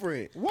hit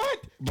different.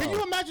 What? Bro, can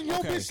you imagine your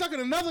bitch sucking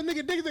another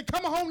nigga dick that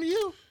coming home to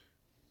you?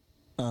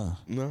 No.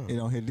 It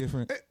don't hit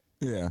different.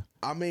 Yeah.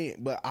 I mean,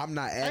 but I'm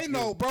not asking. Ain't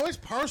no, bro. It's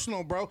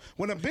personal, bro.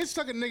 When a bitch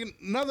suck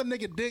another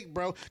nigga dick,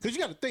 bro, because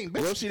you got to think,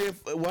 bitch. What if she didn't?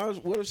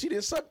 What if she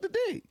didn't suck the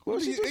dick? What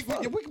if she just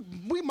fucked?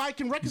 We might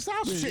can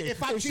reconcile some shit.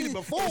 If I cheated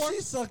before, if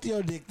she sucked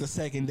your dick the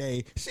second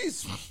day,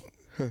 she's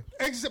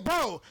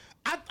bro.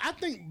 I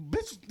think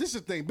bitch. This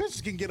is the thing.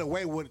 Bitches can get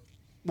away with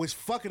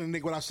fucking a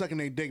nigga without sucking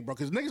their dick, bro.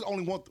 Because niggas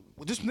only want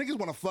niggas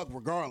want to fuck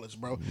regardless,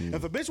 bro.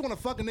 If a bitch want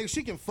to fuck a nigga,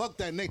 she can fuck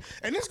that nigga.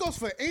 And this goes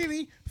for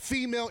any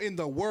female in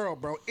the world,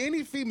 bro.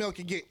 Any female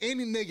can get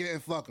any nigga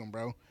and fuck him,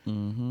 bro.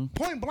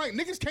 Point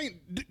blank,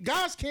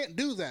 guys can't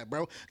do that,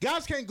 bro.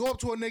 Guys can't go up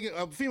to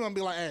a female and be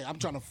like, "Hey, I'm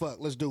trying to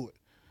fuck. Let's do it."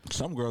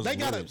 some girls.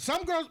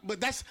 Some girls, but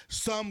that's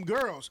some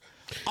girls.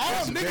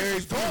 All niggas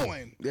is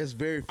going. That's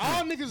very.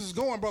 All niggas is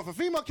going, bro. If a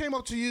female came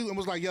up to you and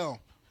was like, "Yo,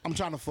 I'm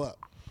trying to fuck,"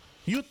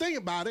 you think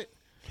about it.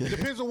 It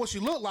depends on what she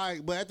look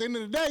like, but at the end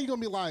of the day, you're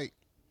gonna be like,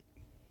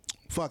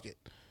 "Fuck it."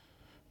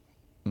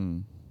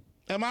 Am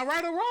I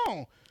right or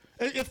wrong?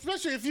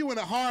 Especially if you in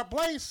a hard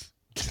place.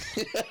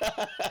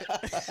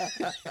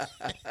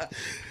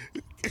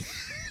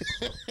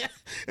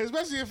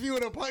 Especially if you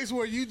in a place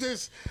where you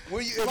just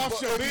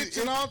lost your bitch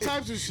and all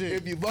types of shit.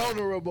 If you're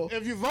vulnerable,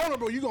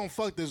 you gonna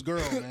fuck this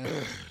girl,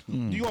 man.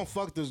 You gonna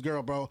fuck this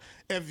girl, bro.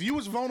 If you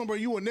was vulnerable,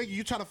 you a nigga,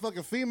 you try to fuck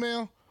a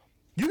female.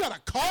 You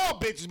gotta call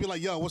bitches, be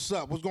like, "Yo, what's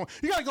up? What's going?"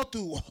 You gotta go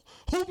through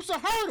hoops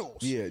of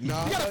hurdles. Yeah, you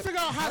gotta figure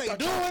out how they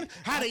doing,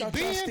 how they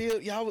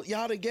been.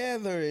 Y'all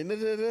together, and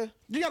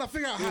you gotta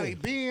figure out how they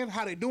been,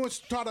 how they doing.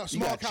 Start a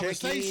small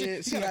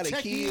conversation. See how the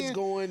kids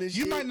going. And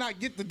you shit. might not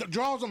get the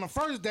draws on the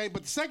first day,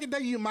 but the second day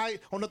you might.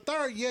 On the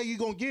third, yeah, you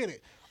gonna get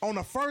it. On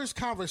the first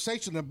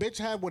conversation the bitch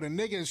had with a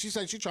nigga, and she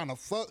said she trying to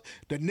fuck,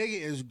 the nigga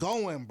is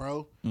going,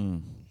 bro.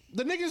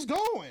 The nigga's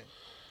going.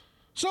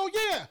 So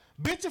yeah,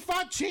 bitch, if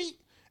I cheat.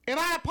 And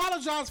I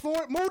apologize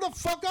for it. Move the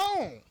fuck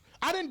on.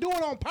 I didn't do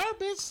it on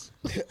purpose.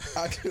 The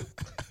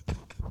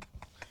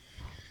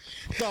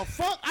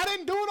fuck? I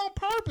didn't do it on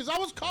purpose. I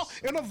was caught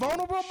in a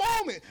vulnerable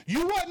moment.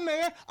 You wasn't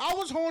there. I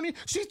was horny.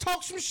 She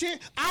talked some shit.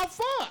 I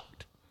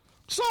fucked.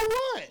 So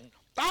what?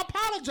 I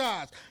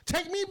apologize.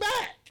 Take me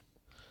back.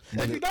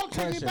 If you don't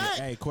take me back,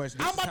 I'm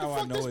about to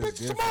fuck this bitch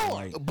some more.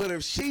 Like, but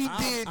if she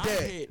did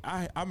that,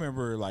 I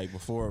remember like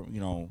before,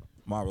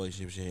 my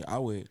relationship shit.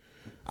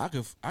 I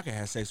could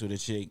have sex with a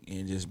chick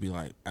and just be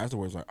like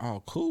afterwards, like,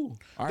 "Oh, cool.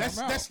 All right,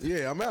 I'm out."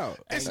 Yeah, I'm out.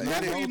 It's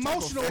never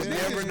emotional with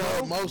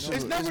niggas,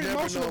 It's never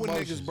emotional with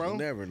niggas, bro.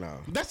 Never know.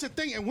 That's the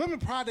thing. And women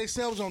pride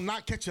themselves on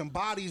not catching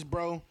bodies,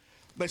 bro.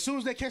 But as soon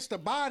as they catch the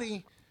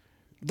body,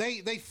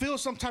 they feel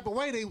some type of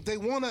way. They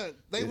wanna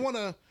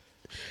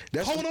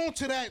hold on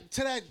to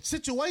that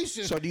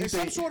situation in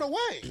some sort of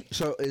way.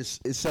 So is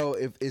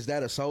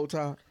that a soul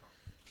tie?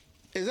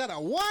 Is that a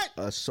what?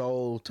 A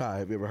soul tie.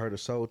 Have you ever heard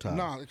of soul tie?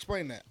 No,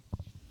 explain that.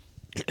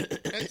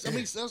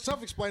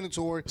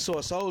 Self-explanatory. So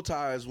a soul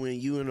tie is when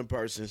you and a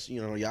person,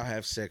 y'all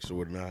have sex or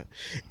whatnot,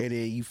 and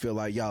then you feel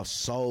like y'all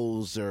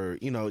souls are,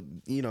 y'all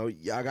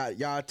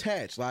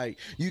attached. Like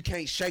you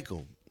can't shake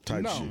them.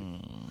 Type shit.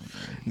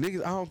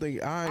 Niggas, I don't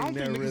think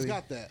niggas really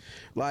got that.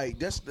 Like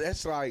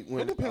that's like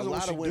when a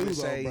lot of women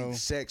say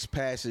sex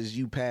passes,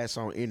 you pass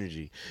on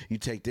energy. You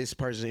take this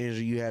person's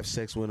energy, you have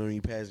sex with them,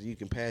 you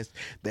can pass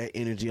that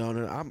energy on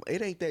them.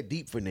 It ain't that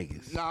deep for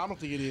niggas. Nah, I don't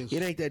think it is.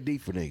 It ain't that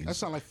deep for niggas. That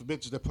sound like for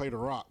bitches that play the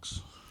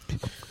rocks.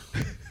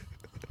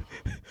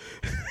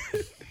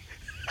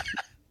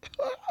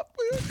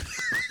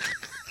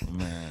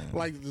 Man.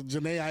 Like the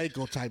Janae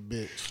Aiko type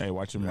bitch. Hey,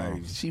 watch your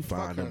mouth. She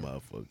fine, them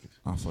motherfuckers.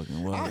 I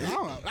fucking love it.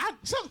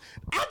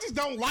 I just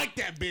don't like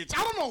that bitch.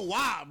 I don't know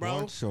why,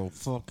 bro. Watch your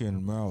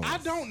fucking mouth. I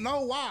don't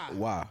know why.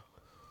 Why?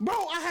 Bro,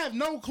 I have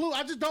no clue.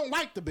 I just don't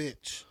like the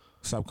bitch.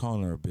 Stop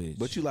calling her a bitch.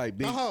 But you like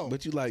big.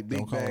 But you like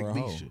big bag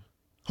Keisha.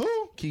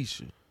 Who?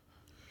 Keisha.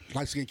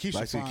 Like skin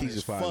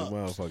Keisha fine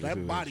as fuck.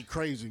 That body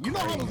crazy. You know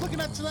what I was looking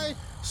at today?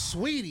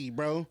 Sweetie,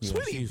 bro. Yeah,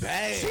 Sweetie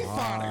bad. She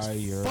fine as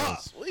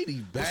fuck. Sweetie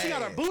bad. But she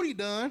got her booty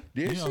done.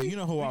 You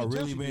know who I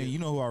really been? You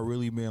know who I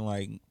really been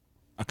like?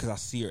 Because I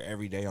see her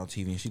every day on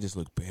TV, and she just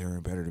look better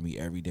and better to me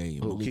every day.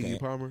 Keke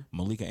Palmer?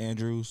 Malika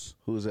Andrews.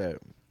 Who's that?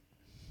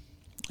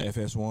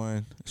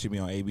 FS1. She be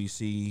on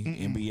ABC,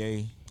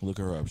 NBA. Look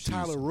her up.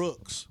 Tyler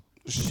Rooks.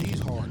 She's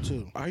hard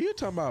too. Are you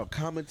talking about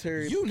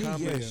commentary? You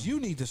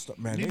need to start.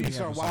 Man, you need to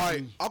start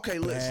watching. Okay,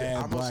 listen.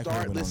 I'm gonna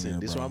start. Listen,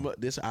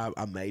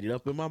 I made it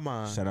up in my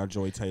mind. Shout out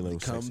Joy Taylor.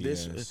 Shout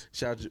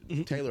out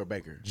Taylor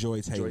Baker. Joy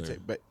Taylor.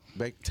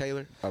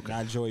 Taylor. Okay,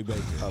 not Joy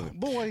Baker. Okay.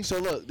 Boy. So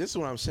look, this is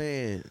what I'm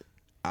saying.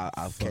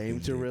 I came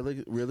to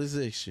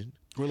realization.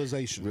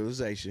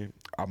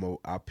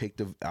 I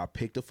picked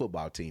a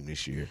football team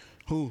this year.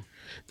 Who?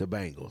 The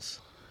Bengals.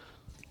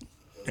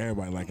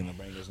 Everybody liking the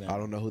Bengals now. I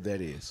don't know who that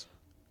is.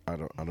 I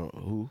don't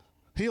who.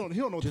 He don't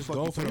know. Just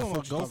go for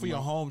your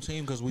home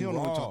team because we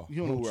raw.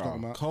 You don't know what you're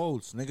talking about.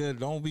 Colts, nigga.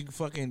 Don't be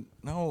fucking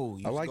no.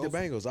 I like the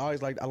Bengals. I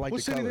like what the colors.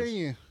 What city they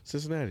in?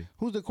 Cincinnati.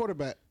 Who's the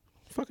quarterback?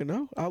 Fucking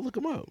know. I'll look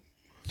him up.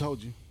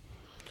 Told you.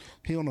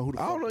 He don't know who.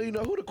 I don't know. You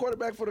know who the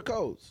quarterback for the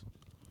Colts?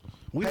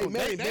 They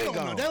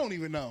don't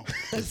even know.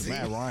 It's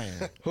Matt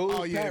Ryan. Who?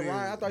 Oh, yeah, Pat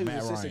Ryan. I thought he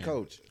was assistant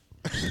coach.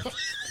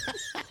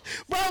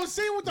 Bro,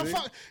 see what the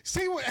fuck?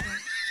 See what?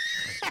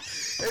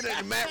 And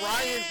then Matt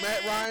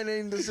Ryan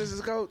ain't the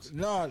assistant coach.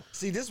 No,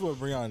 see, this is what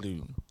Breon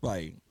do.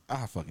 Like,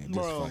 I fucking just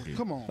Bro, fucking.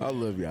 come on. I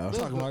love y'all. I'm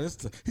talking about this.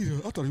 I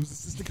thought he was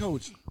assistant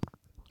coach.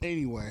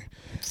 Anyway,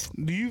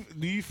 do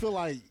you feel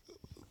like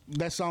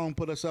that song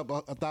put us up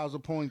 1,000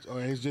 points, or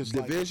it's just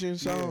Division like,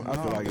 song? Yeah, I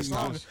feel like it's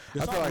song- toxic.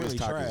 the I feel song like it's really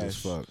toxic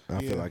as trash. fuck. I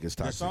feel like it's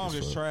The toxic song as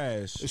is fuck.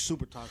 trash. it's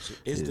super toxic.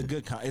 It's the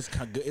good.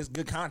 It's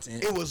good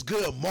content. It was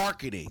good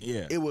marketing.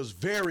 Yeah. It was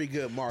very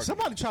good marketing.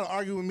 Somebody tried to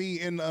argue with me,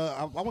 and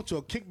I went to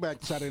a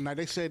kickback Saturday night.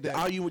 They said that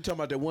Oh, you were talking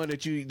about the one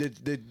that you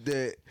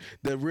the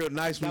real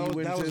nice one you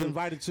went that to? was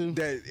invited to?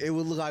 That it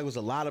would look like it was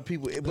a lot of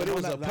people, but it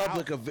was a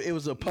public. It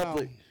was a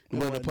public. No, It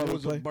wasn't a it public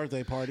was a place?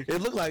 birthday party.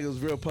 It looked like it was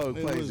real public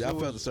It place. was- I it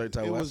felt was- a certain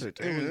type it of way. was- I said,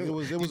 it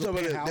was you a talking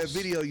about penthouse. that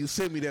video you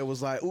sent me that was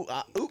like,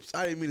 oops,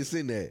 I didn't mean to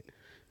send that.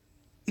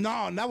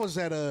 No, that was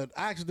at a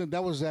accident.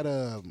 That was at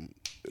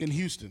in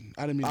Houston.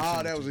 I didn't mean. To Oh, send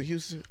it that to was you. in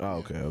Houston?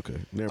 Oh, okay.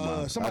 Never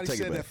mind. Somebody I'll take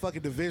said it that back.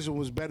 fucking Division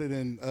was better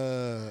than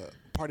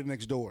Party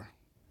Next Door.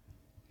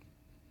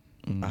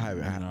 We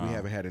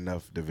haven't had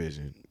enough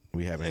division.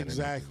 We haven't had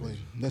Exactly. enough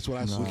That's what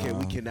I said.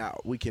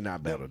 We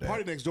cannot battle that.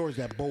 Party Next Door is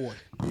that boy.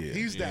 Yeah.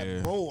 He's Yeah.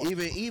 that boy.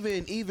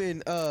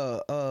 Even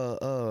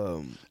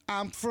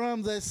I'm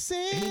from the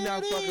city. he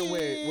not fucking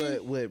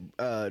with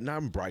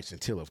not Bryson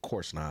Till, of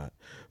course not.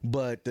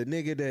 But the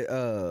nigga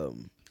that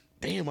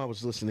damn, I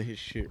was listening to his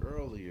shit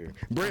earlier.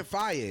 Brent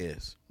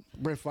Faiyaz.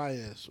 Brent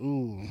Faiyaz.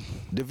 Ooh.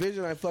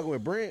 Division ain't fucking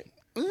with Brent.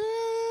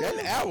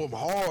 That album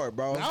hard,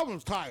 bro. The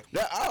album's tight.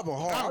 That album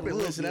hard. I've been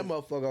real listening to that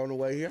motherfucker on the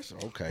way here. I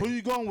said, okay. Who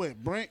you going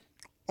with, Brent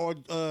or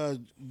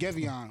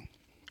Gevion?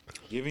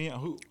 Giving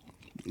who?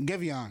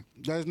 Gevion.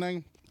 That's his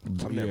name?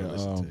 I've never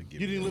listened to it.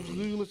 You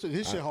didn't listen.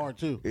 His shit hard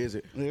too. Is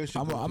it? Yeah, his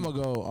shit I'm good,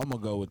 too. gonna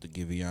go with the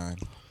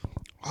Giveon.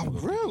 Oh,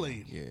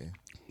 really? Yeah.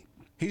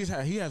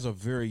 He has a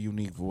very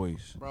unique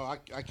voice. Bro,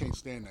 I can't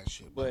stand that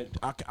shit. But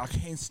I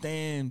can't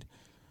stand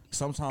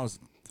sometimes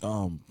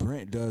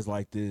Brent does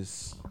like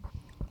this.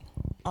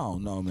 I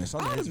don't know, man. All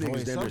Sometimes them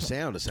niggas never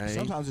sound the same.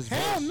 Sometimes his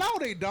Hell voice. no,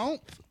 they don't.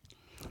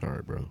 All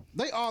right, bro.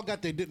 They all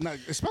got their,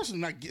 especially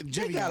not They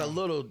Gevion. got a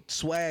little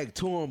swag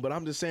to them, but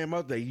I'm just saying,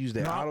 they use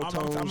that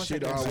auto-tone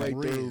shit all the way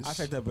through. I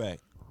take that back.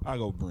 I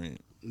go Brent.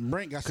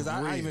 Brent got some Because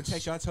I even ribs.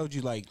 text you. I told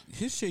you like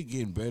his shit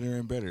getting better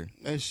and better.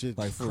 That shit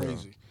Like, is for real.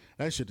 crazy.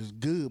 That shit is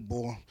good,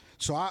 boy.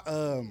 So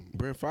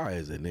Brent Fire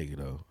is a nigga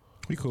though.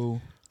 We cool.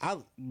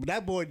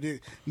 that boy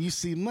did. You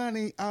see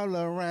money all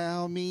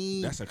around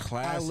me. That's a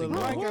classic, I look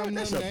bro. like I'm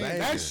That's the a man. banger.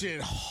 That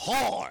shit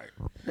hard.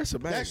 That's a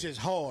man. That shit's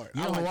hard.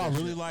 You know who I that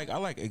really shit. like? I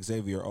like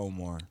Xavier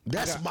Omar.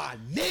 That's my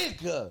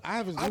nigga. I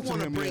haven't I listened want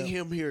to to him bring yet.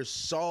 him here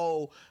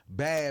so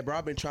bad, bro.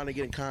 I've been trying to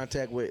get in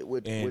contact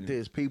with And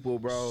his people,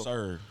 bro.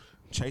 Sir,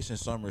 Chasing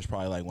Summer is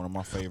probably like one of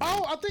my favorites.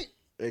 Oh, I think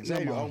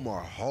Xavier Never mind.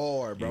 Omar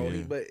hard, bro.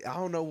 Yeah. But I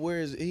don't know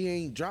he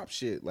ain't dropped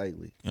shit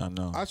lately. I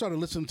know. I started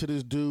listening to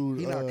this dude.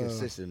 He not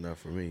consistent enough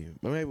for me.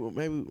 But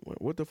maybe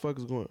what the fuck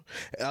is going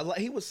on?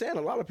 He was saying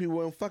a lot of people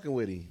weren't fucking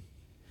with him.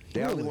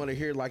 They only want to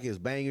hear like his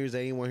bangers.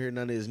 They didn't want to hear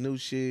none of his new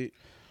shit.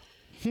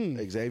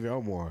 Xavier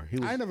Omar. He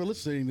was, I ain't never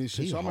listened to any of this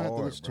shit, He so I'm gonna have to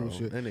hard, listen to his bro.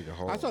 shit. That nigga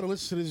hard. I started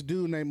listening to this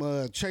dude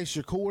named Chase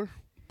Shakur.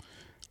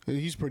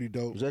 He's pretty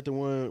dope. was that the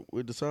one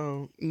with the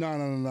song?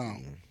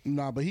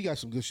 No, but he got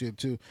some good shit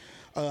too.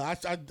 I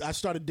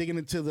started digging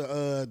into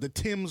the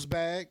Tim's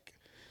bag.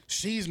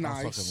 She's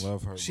nice. fucking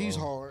love her, She's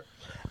bro. hard.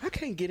 I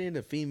can't get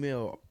into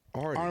female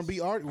artists. R&B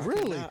art.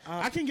 Really?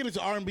 I I can get into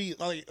R&B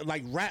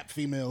like rap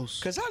females.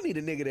 Cause I need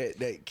a nigga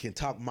that can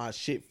talk my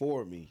shit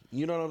for me.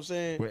 You know what I'm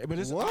saying? But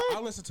it's, What? I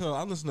listen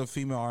to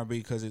female R&B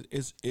because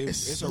it's a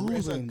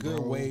soothing, good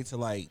bro. way to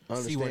like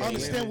see what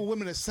Understand what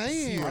women are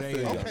saying. See what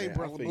they- Okay, I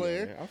brother feel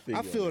Blair. that.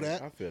 I feel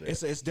that. I feel that.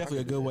 It's definitely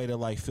a good way to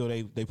like feel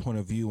they point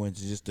of view and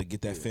just to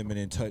get that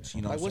feminine touch.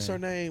 You know, Like what what's her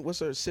I'm name? What's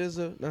her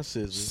SZA? Not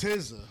SZA.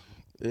 SZA.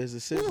 Is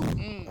it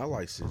SZA? I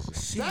like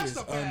SZA. She That's is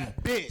a bad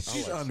bitch.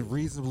 She's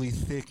unreasonably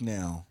thick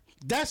now.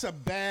 That's a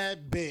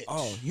bad bitch.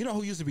 Oh, you know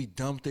who used to be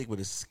dumb thick but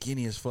is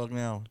skinny as fuck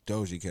now?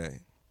 Doja Cat.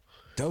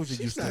 Doja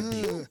used to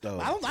be. cute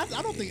though. I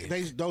don't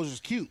think those is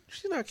cute.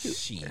 She's not cute.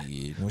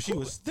 Shit, when she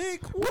was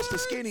thick. What's the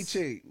what? skinny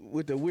chick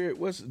with the weird?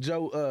 What's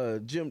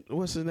Jim?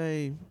 What's his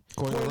name?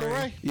 Coyle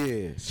Ray?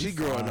 Yeah, she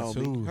growing fine, on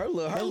too. me. Her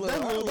little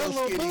little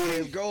skinny booty.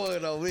 ass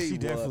growing on me. She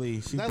boy. definitely.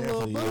 That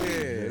little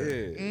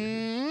booty. Yeah,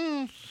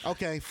 yeah.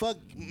 Okay, fuck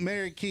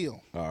Mary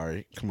Kill. All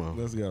right, come on.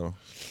 Let's go.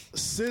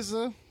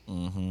 SZA.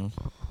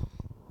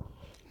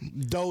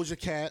 Doja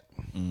Cat.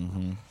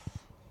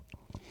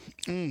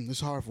 It's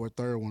hard for a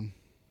third one.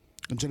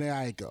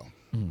 Janae Aiko.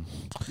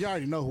 You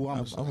already know who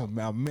I'm.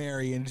 I'm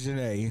Mary and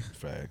Janae.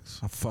 Facts.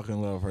 I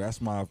fucking love her. That's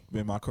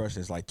been my crush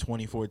since like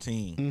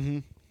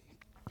 2014.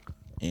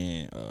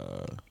 And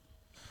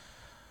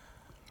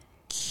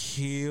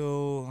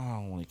kill. I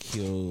don't want to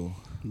kill.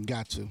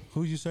 Got to.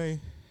 Who you say?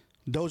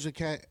 Doja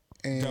Cat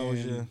and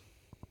Doja.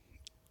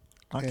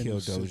 I and kill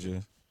SZA.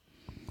 Doja.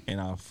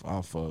 And I'll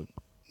fuck.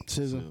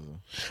 SZA.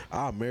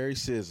 I'll marry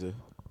SZA,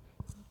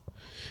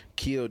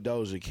 kill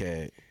Doja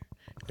Cat,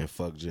 And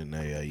fuck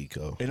Janae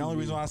Aiko. And the only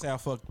reason why I say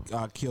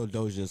I killed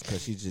Doja is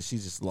because she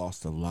just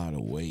lost a lot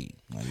of weight.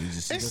 Like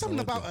it's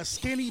something about a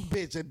skinny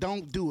bitch that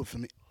don't do it for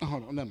me.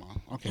 Hold on, never mind.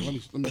 Okay,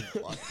 let me.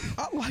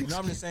 I like. No,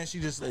 I'm just saying she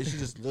just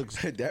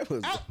looks. That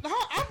was.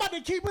 I'm about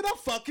to keep it a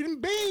fucking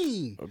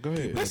bean. Oh, go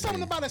ahead. There's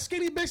something about a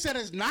skinny bitch that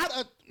is not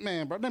a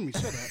man, bro. Let me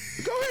shut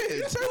up. Go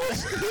ahead.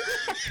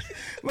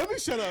 Let me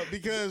shut up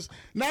because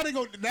now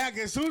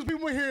as soon as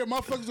people hear it,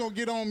 motherfuckers gonna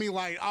get on me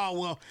like, oh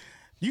well.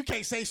 You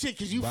can't say shit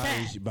because you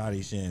fat.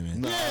 Body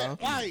shaming. Yeah,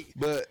 like,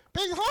 but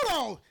bitch,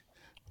 hold on.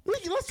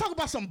 Let's talk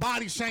about some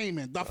body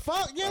shaming. The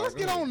fuck? Yeah, let's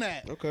get on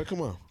that. Okay,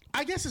 come on.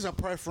 I guess it's a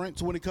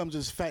preference when it comes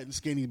to fat and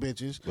skinny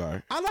bitches.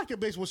 Right. I like a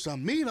bitch with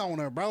some meat on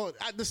her, bro.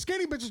 The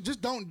skinny bitches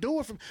just don't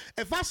do it.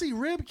 If I see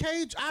rib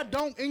cage, I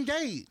don't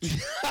engage.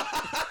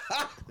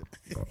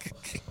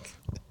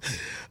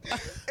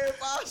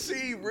 If I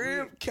see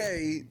rib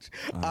cage,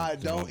 I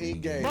don't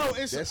engage. Bro,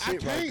 That's I it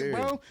can't, right there.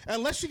 bro.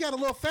 Unless she got a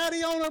little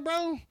fatty on her,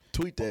 bro.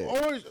 Tweet that.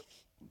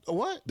 Or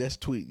what? That's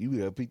tweet. You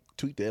gotta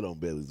tweet that on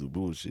Bellies of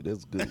Bullshit.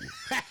 That's good.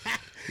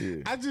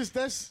 Yeah.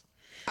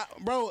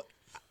 Bro.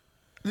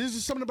 This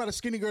is something about a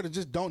skinny girl that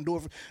just don't do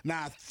it.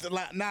 Nah,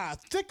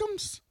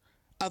 thickums,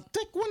 a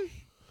thick one.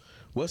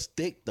 What's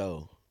thick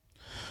though?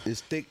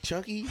 Is thick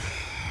chunky?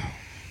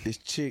 Is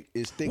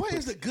thick? What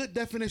is the good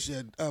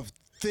definition of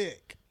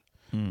thick?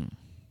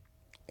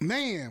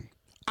 Man,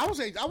 I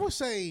would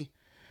say,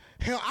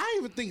 hell, I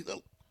even think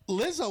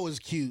Lizzo is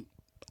cute.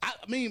 I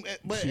mean,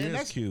 but She is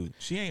that's cute.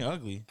 She ain't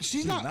ugly.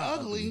 She's not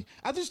ugly.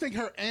 I just think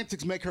her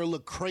antics make her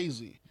look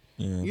crazy.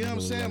 Yeah, you know what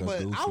I'm saying? But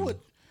goofy. I would.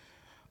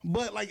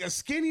 But like a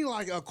skinny,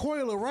 like a Coi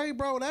Leray,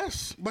 bro,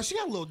 but she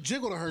got a little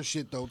jiggle to her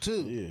shit though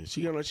too.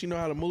 Yeah, she know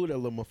how to move that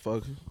little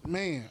motherfucker.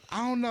 Man,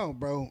 I don't know,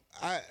 bro.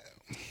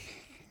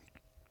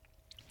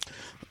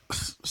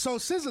 So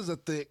Scissors are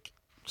thick.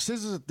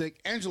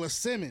 Angela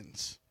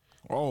Simmons.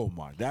 Oh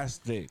my, that's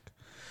thick.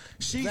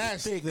 She's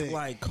thick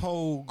like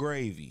cold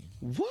gravy.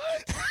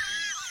 What?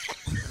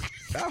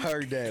 I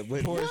heard that,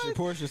 but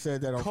Portia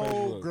said that on Cold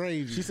Facebook.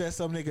 gravy. She said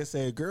some nigga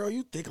said, "Girl,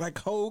 you thick like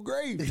cold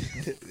gravy."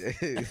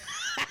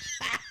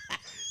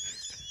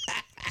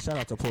 Shout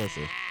out to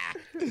Portia.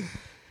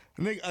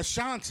 Nigga,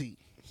 Ashanti.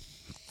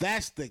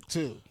 That's thick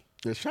too.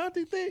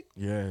 Ashanti thick?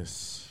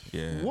 Yes.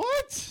 Yeah.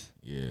 What?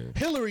 Yeah.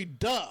 Hillary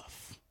Duff.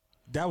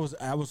 That was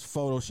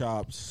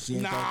photoshopped. She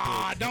ain't Nah,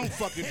 that thick. don't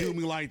fucking do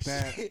me like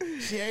that.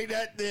 She ain't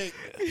that thick.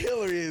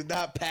 Hillary is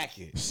not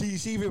packing. She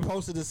even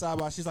posted the side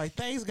by. She's like,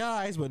 "Thanks,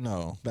 guys," but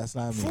no, that's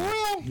not me. For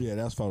real? Yeah,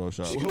 that's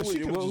Photoshop. could've Who's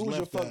your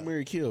left fuck, that.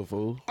 Mary, kill,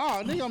 fool?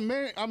 Oh,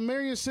 nigga, I'm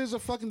marrying Scissor,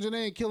 fucking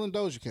Janae, and killing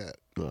Doja Cat.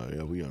 Oh,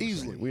 yeah, we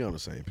on the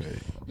same page.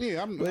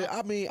 Yeah, But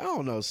I mean, I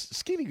don't know.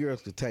 Skinny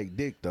girls could take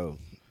dick though.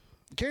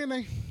 can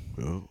they?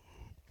 Yeah.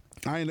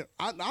 I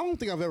don't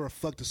think I've ever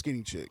fucked a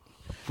skinny chick.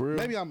 For real?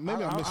 Maybe I'm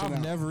missing out.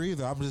 I've never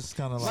either. I'm just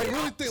kind of Like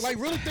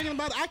really thinking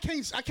about it, I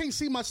can't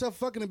see myself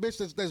fucking a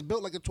bitch that's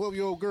built like a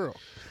 12-year-old girl.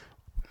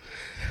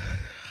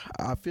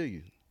 I feel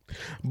you,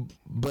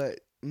 but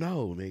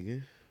no,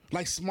 nigga.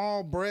 Like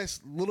small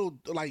breasts, little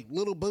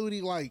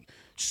booty, like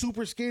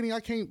super skinny. I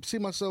can't see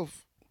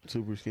myself.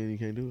 Super skinny,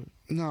 can't do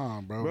it. Nah,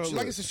 bro. Bro, Like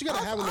I look, said, she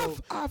gotta have a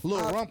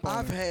little rump on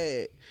I've her.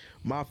 had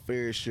my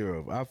fair share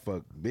of. I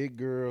fuck big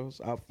girls.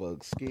 I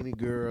fuck skinny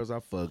girls. I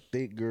fuck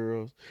thick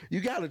girls.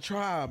 You gotta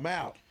try them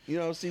out. You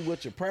know, see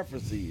what your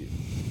preference is.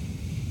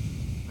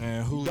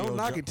 Man, Julio Don't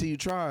knock it till you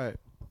try it.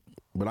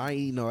 But I ain't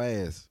eating no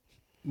ass.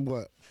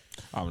 What?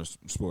 I'm just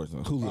sports.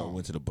 Julio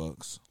went to the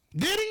Bucks.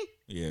 Did he?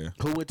 Yeah.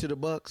 Who went to the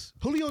Bucks?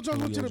 Julio Jones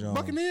went to the Jones.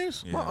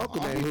 Buccaneers? Yeah. My uncle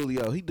named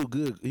Julio. He do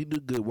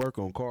good work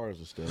on cars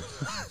and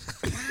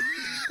stuff.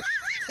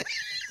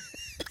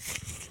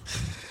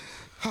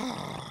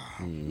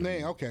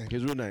 Man, okay.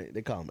 His real name,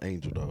 they call him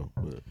Angel though,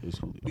 but it's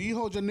Julio. Do you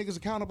hold your niggas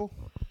accountable?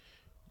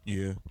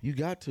 Yeah. You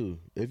got to.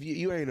 If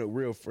you ain't a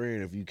real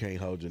friend if you can't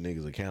hold your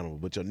niggas accountable,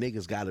 but your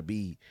niggas gotta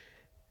be.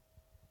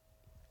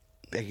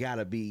 They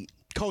gotta be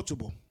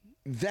Coachable.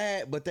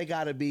 that, but they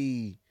gotta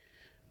be.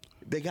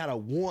 They gotta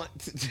want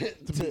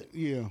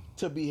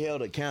to be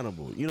held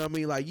accountable. You know what I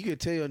mean? Like you can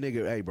tell your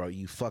nigga, "Hey, bro,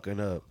 you fucking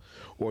up,"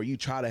 or you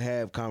try to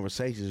have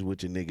conversations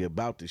with your nigga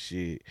about the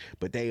shit,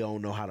 but they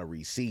don't know how to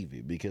receive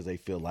it because they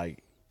feel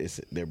like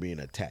they're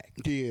being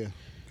attacked. Yeah.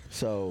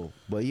 So,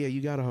 but yeah,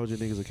 you gotta hold your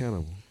niggas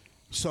accountable.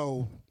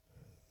 So,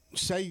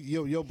 say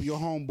your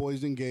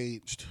homeboy's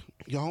engaged.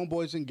 Your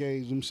homeboy's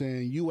engaged. You know what I'm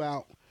saying, you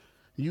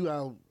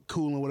out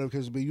cooling, whatever,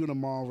 because you in the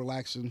mall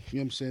relaxing. You know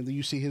what I'm saying? Then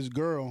you see his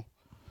girl.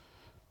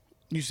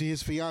 You see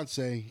his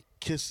fiance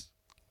kiss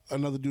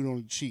another dude on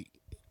the cheek.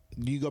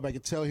 Do you go back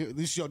and tell him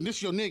this is your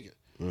nigga?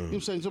 You know what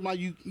I'm saying?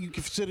 Somebody you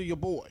consider your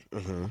boy. You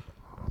know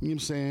what I'm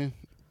saying?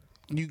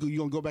 You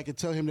gonna go back and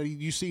tell him that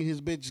you seen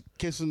his bitch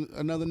kissing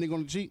another nigga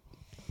on the cheek?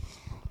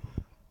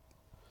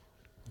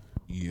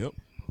 Yep.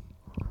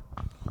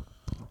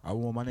 I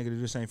want my nigga to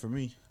do the same for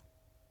me.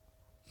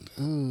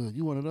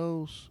 You one of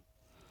those?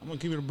 I'm gonna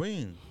keep it a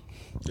bean.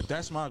 If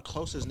that's my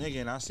closest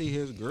nigga and I see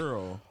his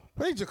girl,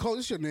 Hey, Jacob,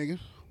 this your nigga.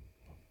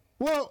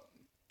 Well,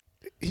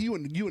 you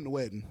in the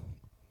wedding.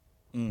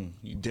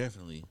 you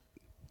definitely.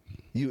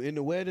 You in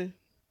the wedding?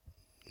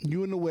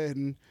 You in the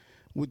wedding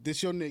with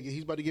this your nigga.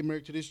 He's about to get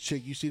married to this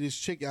chick. You see this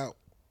chick out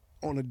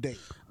on a date.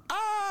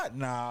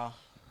 Nah.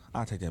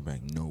 I'll take that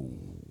back. No.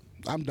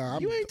 I'm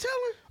done. You ain't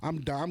telling?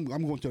 I'm done.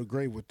 I'm going to the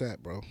grave with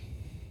that, bro.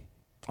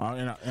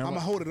 I'm gonna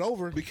hold it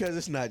over Because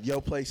it's not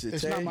your place to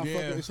It's take. not my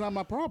fucking. It's not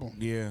my problem.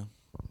 Yeah.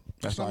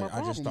 That's not why my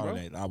I just problem,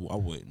 thought of that. I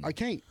wouldn't. I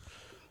can't.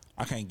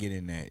 I can't get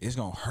in that. It's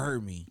gonna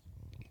hurt me.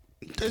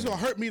 It's gonna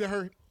hurt me to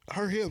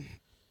hurt him.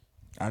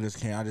 I just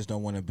can't. I just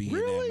don't want to be in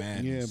that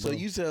madness. Yeah, So bro.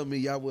 you tell me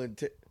y'all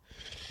wouldn't.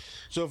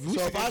 So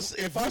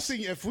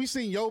if we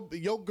seen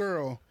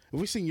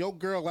your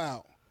girl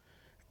out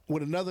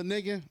with another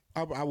nigga,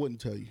 I wouldn't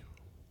tell you.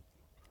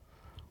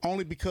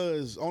 Only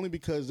because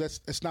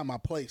it's not my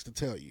place to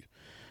tell you.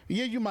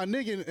 Yeah, you my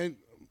nigga, and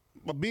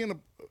being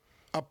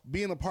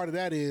a part of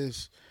that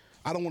is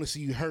I don't want to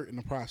see you hurt in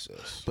the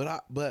process.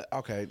 But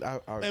okay.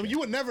 And you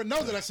would never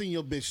know that I seen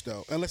your bitch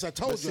though, unless I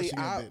told you I seen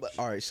your bitch.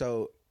 All right,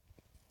 so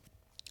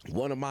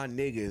one of my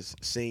niggas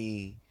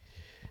seen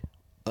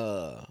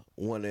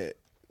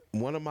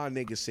one of my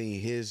niggas seen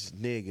his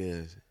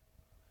nigga's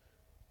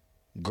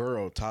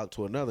girl talk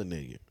to another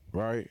nigga,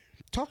 right?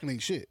 Talking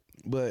ain't shit.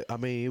 But I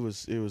mean, it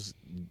was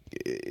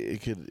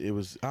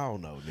I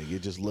don't know, nigga.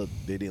 It just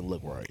they didn't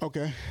look right.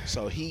 Okay.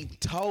 So he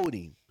told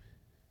him,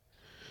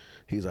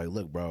 he's like,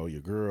 look, bro,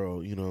 your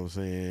girl, you know what I'm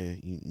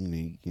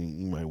saying?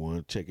 You might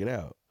want to check it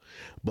out.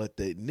 But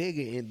the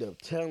nigga ended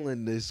up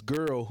telling this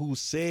girl who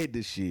said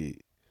the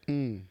shit.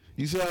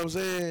 You see what I'm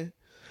saying?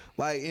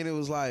 Like, and it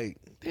was like,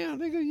 damn,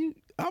 nigga,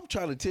 I'm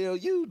trying to tell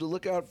you to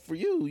look out for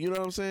you. You know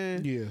what I'm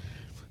saying? Yeah.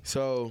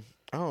 So,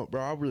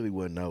 I really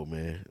wouldn't know,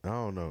 man. I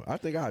don't know. I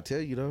think I'll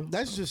tell you, though.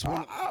 That's just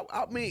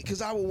I mean,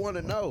 because I would want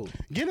to know.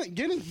 Get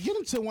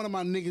into one of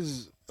my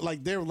niggas,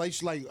 like their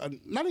relationship,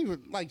 like not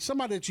even like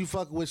somebody that you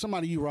fuck with,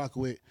 somebody you rock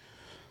with.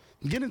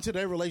 Get into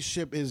their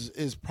relationship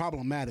is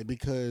problematic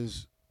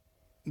because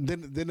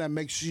then that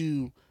makes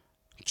you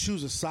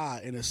choose a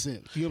side in a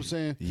sense. You know what I'm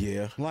saying?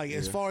 Yeah. Like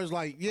as far as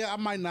like, yeah, I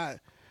might not.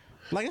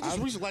 Like it's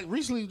just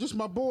recently, just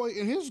my boy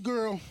and his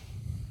girl.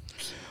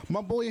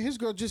 My boy and his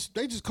girl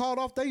they just called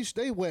off they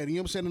wedding. You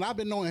know what I'm saying? And I've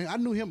been knowing, I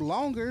knew him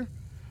longer,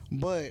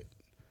 but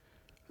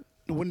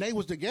when they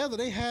was together,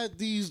 they had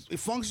these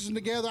functions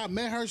together. I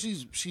met her.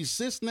 She's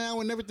cis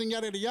now and everything,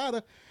 yada yada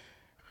yada.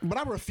 But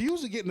I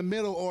refuse to get in the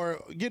middle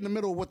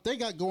of what they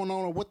got going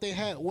on or what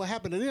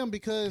happened to them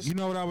because You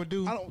know what I would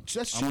do? I don't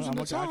just choosing the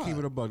I'll side. keep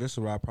it a buck. This is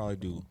what I probably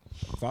do.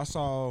 If I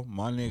saw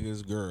my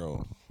nigga's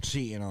girl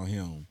cheating on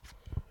him,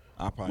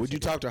 Would you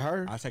talk to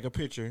her? I take a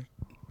picture,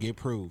 get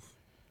proof,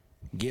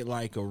 get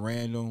like a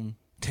random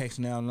text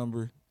now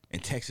number,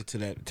 and text it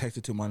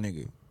to my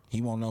nigga.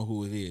 He won't know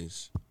who it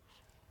is.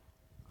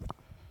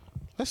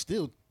 That's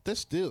still dry. That's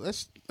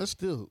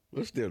still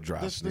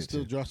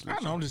dry. I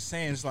know. I'm just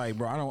saying. It's like,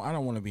 bro, I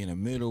don't want to be in the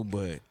middle,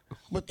 but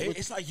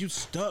it's like you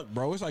stuck,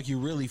 bro. It's like you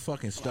really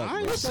fucking stuck. I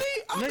ain't Bro. stuck.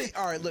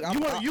 All right, look.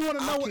 You want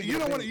to know what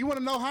you want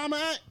to know how I'm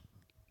at?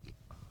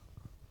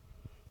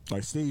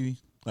 Like Stevie,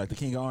 like the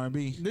king of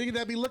R&B, Nigga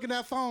that be looking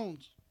at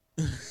phones.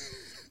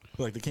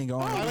 like the king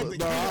of I R&B. like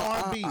the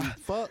king of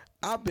R&B. Fuck.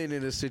 I've been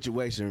in a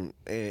situation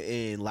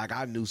and like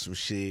I knew some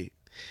shit,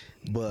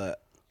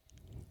 but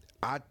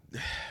I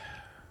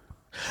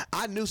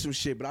knew some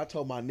shit, but I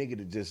told my nigga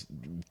to just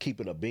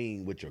keep it a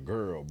bean with your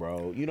girl,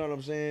 bro. You know what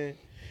I'm saying?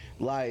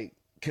 Like,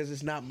 cause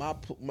it's not my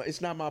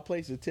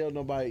place to tell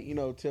nobody. You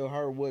know, tell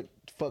her what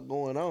the fuck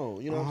going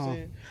on. You know what I'm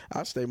saying?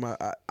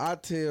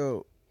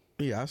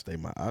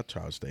 I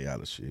try to stay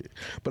out of shit.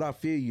 But I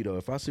feel you though.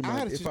 If I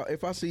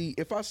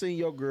see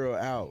your girl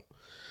out.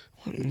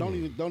 Don't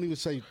even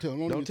say tell.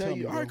 Don't tell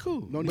you. Me, all right,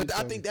 cool. But I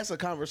think me. that's a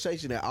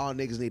conversation that all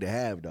niggas need to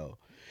have though.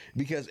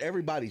 Because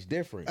everybody's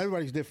different.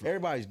 Everybody's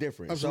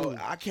different. Absolutely.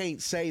 So I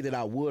can't say that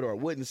I would or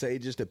wouldn't say. It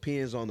just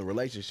depends on the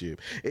relationship.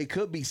 It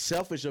could be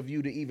selfish of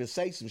you to even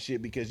say some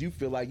shit because you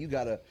feel like you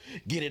gotta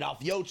get it off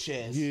your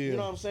chest. Yeah. You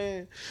know what I'm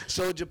saying?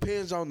 So it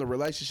depends on the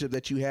relationship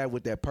that you have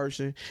with that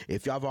person.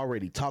 If y'all have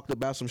already talked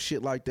about some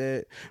shit like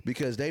that,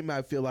 because they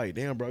might feel like,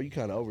 damn, bro, you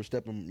kind of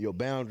overstepping your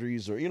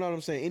boundaries, or you know what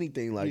I'm saying,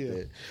 anything like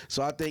that.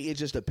 So I think it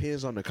just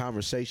depends on the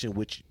conversation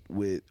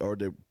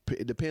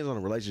it depends on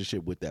the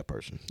relationship with that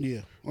person. Yeah.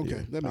 Okay.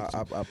 Yeah. That makes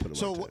sense. I put it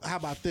So like that. how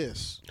about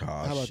this? Oh,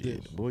 how about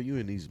shit. this? Boy, you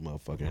and these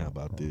motherfucking, how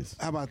about this?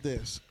 How about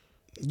this?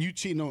 You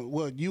cheating on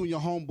you and your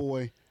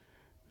homeboy.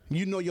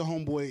 You know your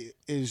homeboy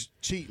is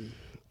cheating,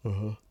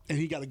 and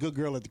he got a good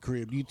girl at the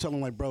crib. You tell him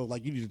like, bro,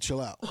 like you need to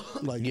chill out.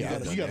 Like Yeah,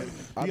 you got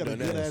a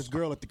good ass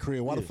girl at the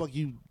crib. Why the fuck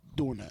you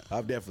doing that?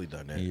 I've definitely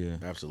done that. Yeah.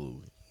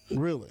 Absolutely.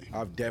 Really?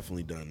 I've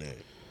definitely done that.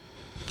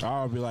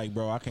 I'll be like,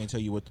 bro, I can't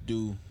tell you what to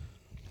do.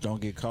 Don't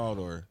get caught,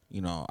 or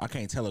I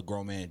can't tell a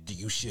grown man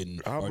you shouldn't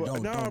or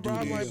don't bro, do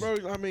I'm this.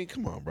 like, bro, I mean,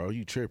 come on, bro,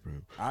 you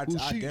tripping. I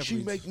she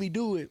definitely- make me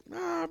do it.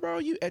 Nah, bro,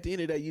 you at the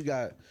end of the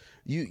day,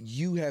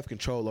 you have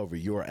control over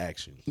your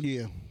actions.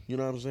 Yeah. You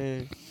know what I'm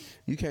saying?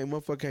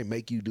 Motherfucker can't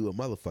make you do a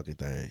motherfucking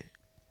thing.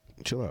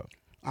 Chill out.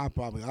 I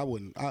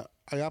wouldn't.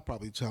 I'll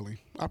probably tell him.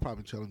 I'll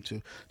probably tell him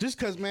too. Just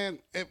because, man,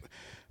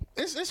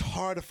 it's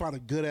hard to find a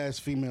good ass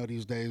female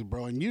these days,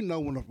 bro. And you know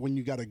when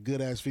you got a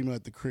good ass female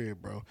at the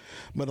crib, bro.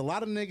 But a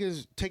lot of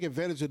niggas take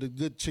advantage of the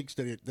good chicks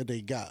that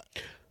they got.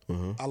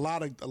 A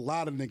lot of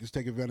niggas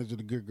take advantage of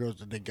the good girls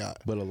that they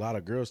got. But a lot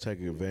of girls take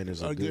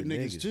advantage of good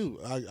niggas too.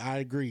 I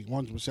agree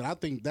 100%. I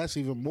think that's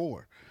even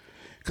more.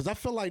 Because I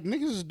feel like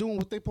niggas is doing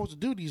what they supposed to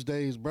do these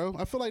days, bro.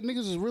 I feel like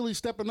niggas is really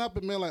stepping up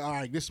and being like, all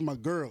right, this is my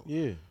girl.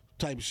 Yeah.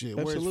 Type of shit.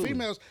 Absolutely. Whereas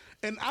females,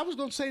 and I was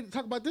gonna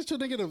talk about this too,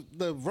 nigga.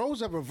 The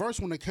roles are reversed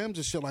when it comes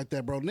to shit like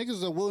that, bro.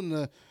 Niggas are willing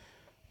to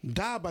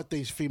die about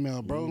these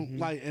female, bro.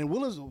 Like, and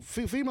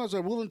females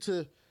are willing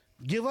to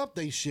give up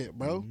they shit,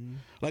 bro.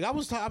 Like I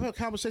had a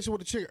conversation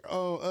with a chick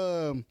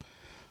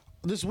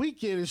this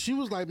weekend, and she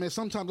was like, man,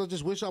 sometimes I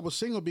just wish I was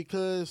single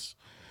because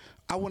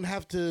I wouldn't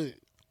have to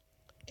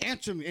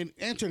answer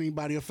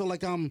anybody. I feel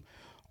like I'm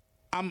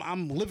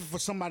living for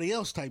somebody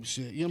else type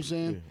shit. You know what I'm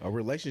saying? Yeah. A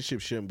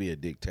relationship shouldn't be a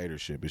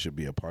dictatorship. It should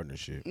be a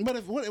partnership.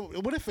 But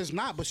what if it's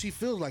not? But she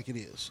feels like it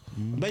is,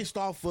 based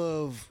off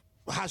of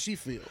how she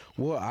feels.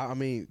 Well, I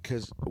mean,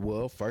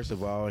 first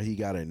of all, he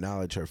got to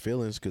acknowledge her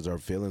feelings because her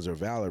feelings are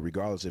valid,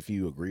 regardless if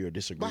you agree or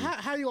disagree. But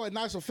how you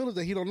acknowledge some feelings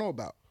that he don't know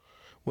about?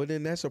 Well,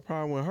 then that's a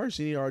problem with her.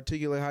 She need to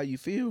articulate how you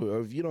feel.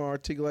 Or if you don't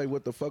articulate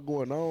what the fuck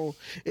going on,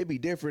 it'd be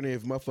different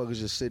if motherfuckers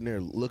just sitting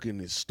there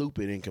looking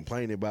stupid and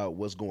complaining about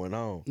what's going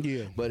on.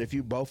 Yeah. But if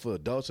you both are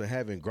adults and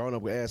having grown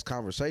up ass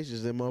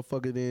conversations, then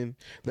motherfucker, then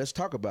let's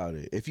talk about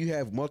it. If you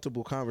have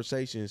multiple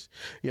conversations,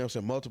 you know what I'm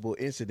saying, multiple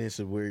incidents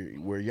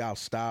where y'all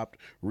stopped,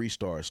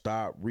 restart,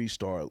 stop,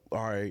 restart.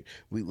 All right,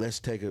 let's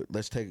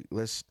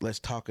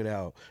talk it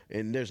out.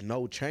 And there's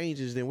no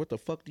changes, then what the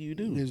fuck do you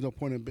do? There's no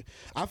point in.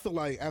 I feel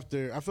like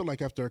after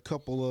a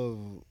couple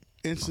of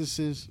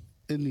instances,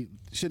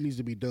 shit needs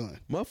to be done.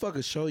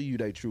 Motherfuckers show you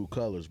their true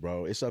colors,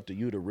 bro. It's up to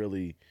you to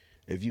really,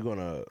 if you're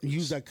gonna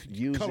use that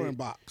coloring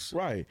box,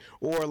 right?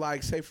 Or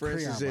like, say for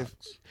instance,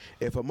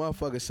 if a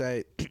motherfucker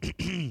say,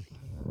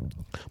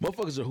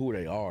 motherfuckers are who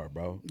they are,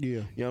 bro. Yeah, you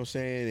know what I'm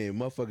saying, and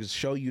motherfuckers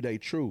show you their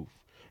truth.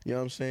 You know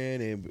what I'm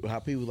saying? And how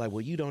people like,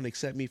 well, you don't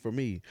accept me for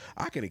me.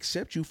 I can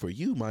accept you for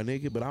you, my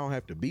nigga, but I don't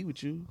have to be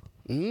with you.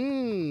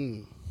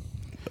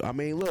 I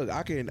mean, look,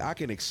 I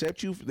can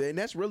accept you, and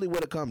that's really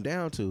what it comes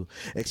down to: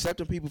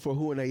 accepting people for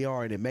who they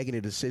are, and then making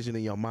a decision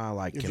in your mind,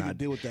 like, if can I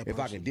deal with that? If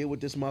I can deal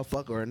with this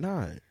motherfucker or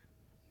not?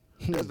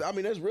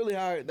 That's really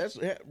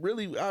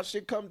how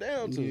shit come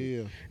down to.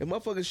 Yeah. If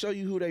motherfuckers show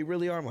you who they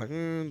really are, I'm like,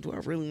 do I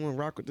really want to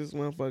rock with this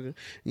motherfucker?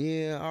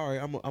 Yeah, all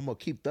right, I'm gonna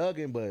keep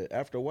thugging, but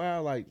after a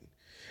while, like,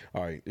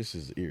 all right, this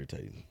is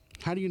irritating.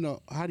 How do you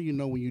know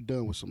when you're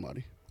done with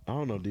somebody? I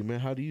don't know,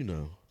 D-Man. How do you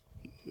know?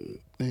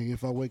 And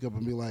if I wake up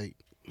and be like,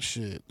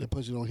 shit, the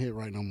pussy don't hit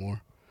right no more.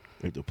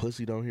 If the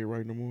pussy don't hit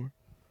right no more?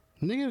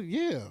 Nigga,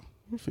 yeah.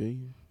 I feel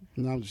you.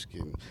 No, I'm just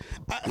kidding.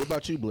 What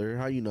about you, Blair?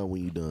 How you know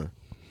when you done?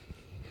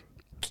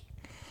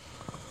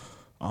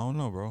 I don't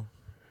know, bro.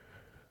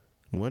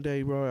 One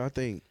day, bro, I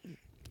think.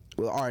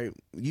 Well, all right.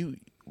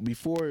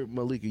 Before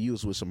Malika, you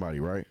was with somebody,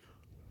 right?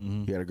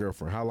 You had a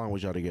girlfriend. How long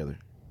was y'all together?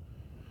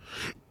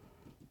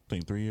 I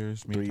think 3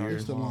 years. 3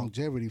 years. It's the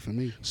longevity for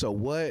me. So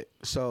what?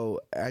 So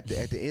at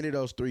the end of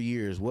those 3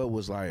 years, what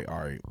was like? All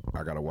right,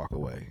 I gotta walk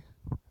away.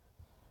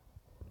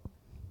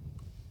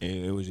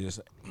 It was just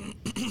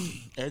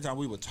every time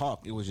we would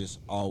talk, it was just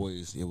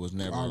always. It was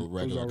never a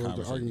regular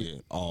conversation. Yeah,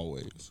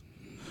 always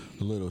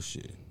little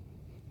shit.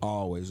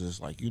 Always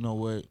just like, you know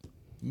what?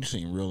 You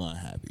seem real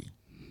unhappy.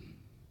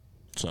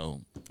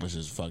 So let's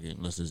just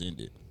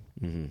end it.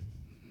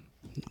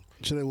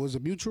 So was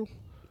it mutual?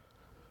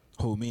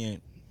 Who,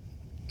 me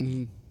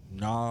and?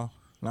 Nah,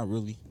 not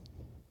really.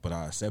 But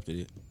I accepted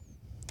it.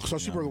 So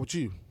she broke up with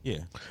you? Yeah.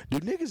 Do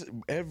niggas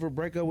ever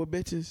break up with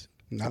bitches?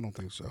 I don't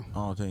think so. I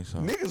don't think so.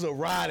 Niggas will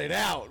ride it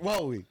out,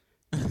 won't we?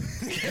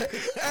 Hey,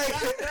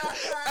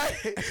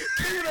 keep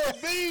it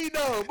a bean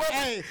though. But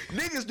hey,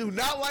 niggas do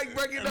not like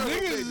breaking up.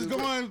 Niggas is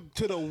going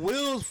to the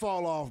wheels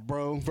fall off,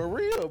 bro. For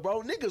real,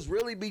 bro. Niggas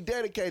really be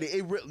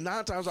dedicated.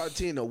 9 times out of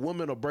 10, a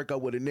woman will break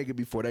up with a nigga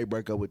before they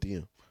break up with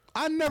them.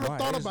 I never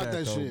thought about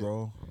that shit,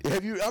 bro.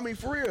 Have you? I mean,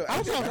 for real.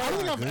 I don't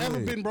think I've ever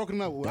been broken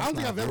up with. I don't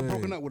think I've ever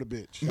broken up with a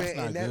bitch.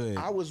 Man,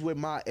 I was with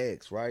my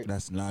ex, right?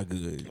 That's not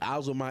good. I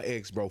was with my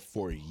ex, bro,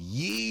 for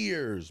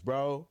years,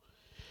 bro.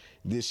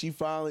 Then she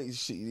finally,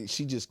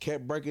 she just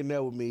kept breaking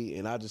up with me,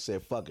 and I just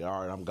said, fuck it,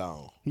 all right, I'm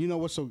gone. You know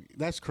what's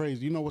that's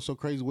crazy? You know what's so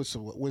crazy with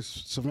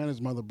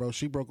Savannah's mother, bro?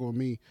 She broke up with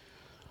me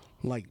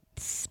like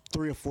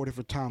 3 or 4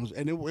 different times,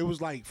 and it was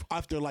like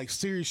after like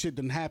serious shit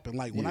didn't happen.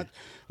 Like when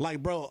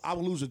bro, I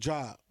would lose a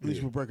job. These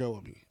people break up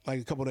with me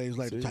like a couple days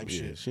later, type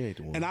shit. She ain't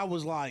the one. And I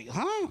was like,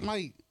 huh?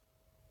 Like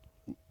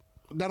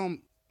that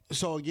don't.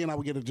 So again, I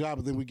would get a job,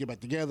 and then we get back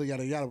together.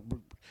 Yada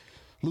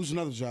lose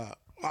another job.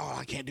 Oh,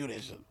 I can't do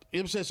this. You know what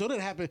I'm saying? So that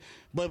happened.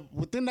 But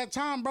within that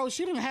time, bro,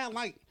 she didn't have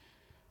like,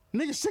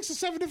 nigga, 6 or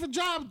 7 different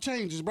job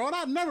changes, bro. And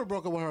I never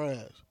broke up with her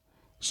ass.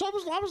 So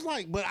I was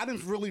like, but I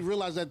didn't really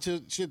realize that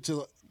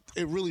till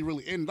it really,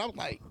 really ended. I'm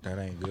like, that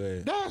ain't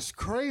good. That's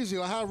crazy.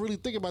 Like, how I really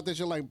think about this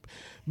shit. Like,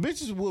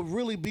 bitches will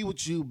really be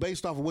with you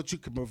based off of what you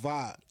can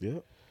provide.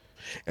 Yep.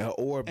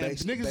 Or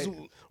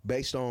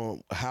based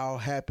on how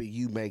happy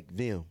you make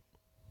them.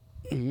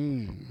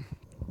 You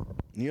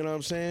know what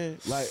I'm saying?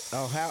 Like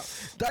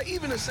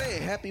even the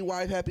saying, happy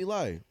wife, happy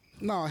life.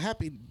 No,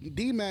 happy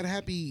D-man,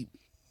 happy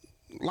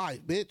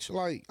life, bitch.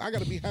 Like, I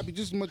gotta be happy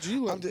just as much as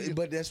you.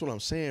 But that's what I'm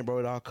saying, bro.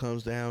 It all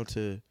comes down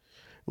to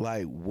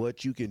like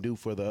what you can do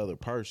for the other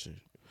person.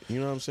 You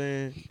know what I'm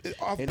saying?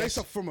 Based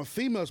off from a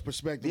female's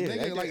perspective, yeah,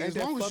 nigga, like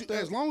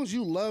as long as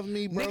you love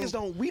me, bro.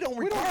 Niggas we don't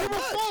require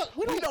much.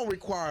 We don't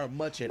require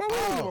much at all. We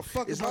don't give a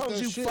fuck as about long as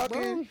that you shit,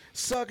 fucking, bro.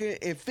 sucking,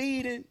 and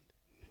feeding,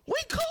 we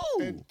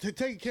cool. And to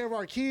taking care of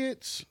our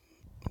kids,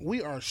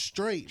 we are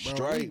straight, bro.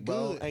 Straight,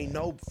 bro. Ain't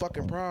no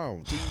fucking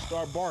problem till you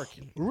start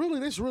barking. Really,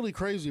 that's really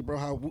crazy, bro.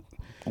 How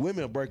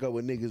women break up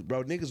with niggas,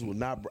 bro. Niggas will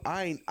not.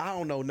 I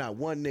don't know not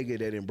one nigga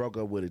that didn't broke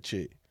up with a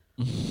chick.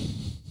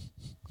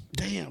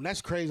 Damn,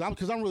 that's crazy.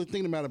 Because I'm really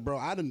thinking about it, bro.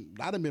 I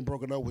done been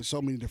broken up with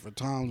so many different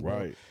times, bro.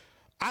 Right.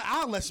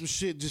 I'll let some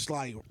shit just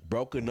like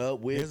broken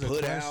up with,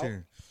 put out.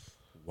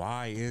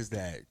 Why is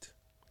that?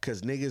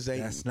 Cause niggas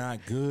ain't. That's not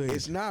good.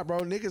 It's not,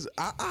 bro. Niggas,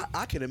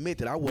 I can admit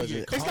that I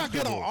wasn't. It's not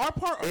good on our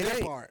part or their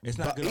part. It's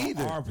not good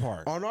either. On our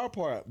part. On our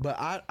part, but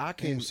I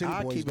keep it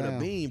a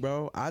bean,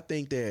 bro. I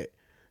think that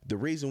the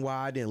reason why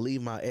I didn't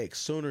leave my ex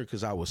sooner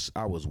because I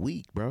was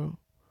weak, bro.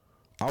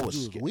 I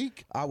was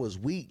weak. I was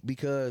weak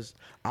because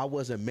I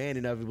wasn't man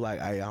enough to be like,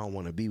 hey, I don't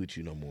want to be with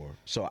you no more.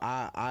 So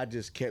I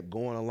just kept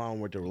going along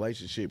with the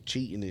relationship,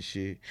 cheating and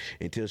shit,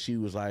 until she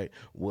was like,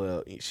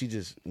 well,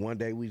 one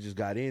day we just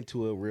got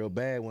into it real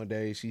bad. One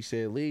day she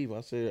said leave.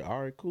 I said,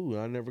 all right, cool.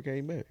 I never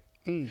came back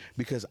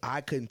because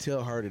I couldn't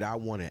tell her that I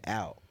wanted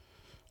out.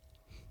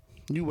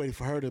 You waited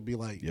for her to be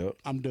like, yep,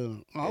 I'm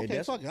done. Oh,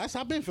 okay, fuck it.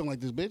 I've been feeling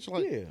like this, bitch.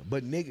 Like, yeah,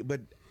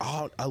 but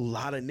a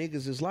lot of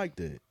niggas is like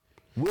that.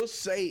 We'll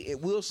stay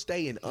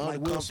in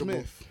uncomfortable.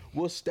 Like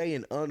we'll stay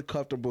in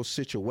uncomfortable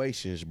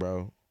situations,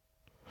 bro.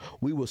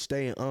 We will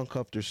stay in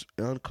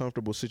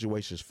uncomfortable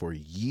situations for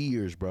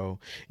years, bro,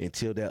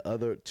 till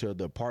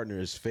the partner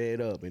is fed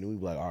up, and we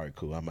be like, all right,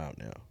 cool, I'm out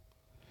now.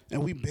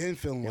 And we've been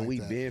feeling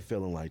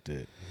like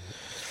that.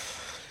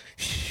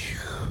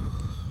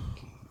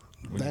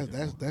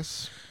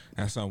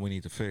 That's something we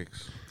need to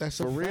fix. That's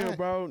for real,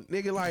 bro.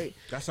 Nigga, like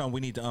that's something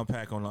we need to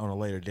unpack on a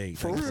later date.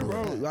 For real,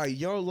 bro. Like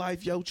your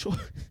life, your choice.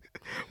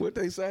 What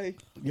they say?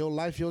 Your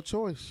life, your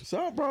choice.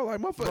 So, bro, like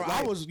my bro,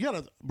 I was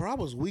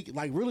weak.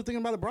 Like really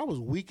thinking about it, bro. I was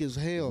weak as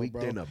hell, weak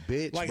bro. Than a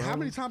bitch. Like bro. how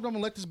many times I'm gonna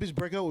let this bitch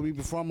break up with me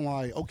before I'm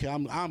like, okay,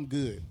 I'm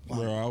good. Like,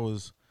 bro,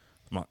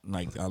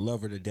 I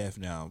love her to death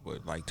now,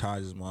 but like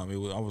Taj's mom,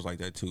 I was like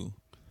that too.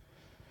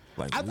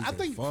 Like I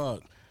think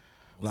fuck.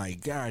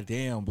 Like,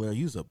 goddamn, bro,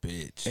 you's a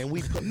bitch. And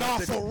we put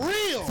for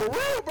real,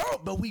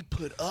 bro. But we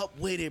put up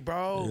with it,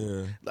 bro.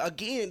 Yeah.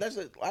 Again, that's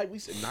like we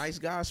said, nice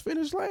guys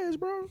finish last,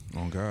 bro.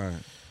 Oh God,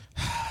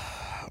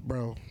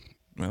 bro.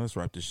 Man, let's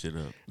wrap this shit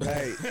up.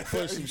 Hey,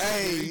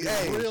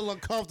 real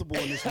uncomfortable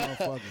in this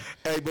motherfucker.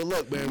 Hey, but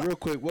look, man, real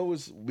quick, what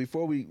was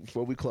before we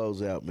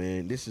close out,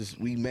 man?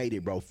 We made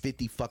it, bro.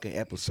 50 fucking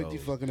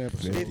episodes.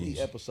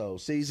 50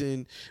 episodes.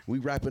 We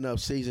wrapping up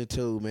season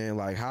 2, man.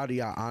 Like, how do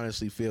y'all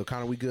honestly feel?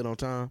 Kind of, we good on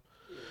time?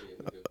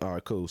 All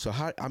right, cool. So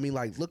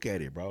look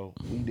at it, bro.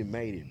 We done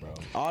made it, bro.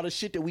 All the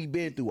shit that we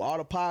been through, all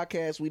the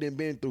podcasts we done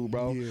been through,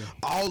 bro. Yeah.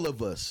 All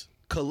of us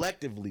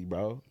collectively,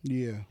 bro.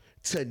 Yeah.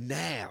 To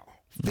now,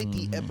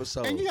 50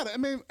 episodes. And you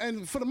gotta,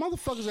 and for the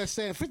motherfuckers that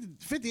saying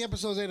 50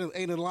 episodes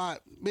ain't a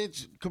lot,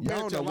 bitch.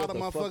 Compared to a lot of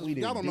motherfuckers,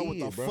 y'all don't know what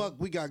the fuck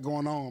we got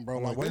going on, bro.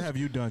 Like, what have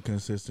you done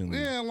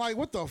consistently? Yeah, like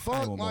what the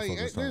fuck? Like,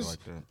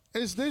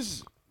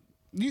 it's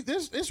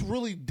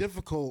really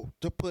difficult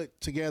to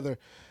put together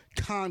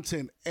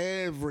content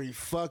every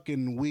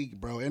fucking week,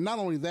 bro. And not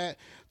only that,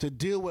 to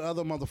deal with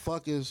other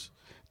motherfuckers,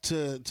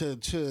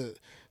 to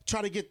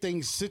try to get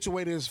things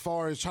situated as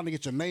far as trying to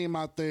get your name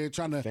out there,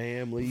 trying to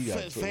family, you know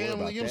what I'm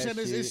saying?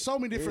 It's so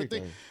many different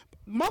things.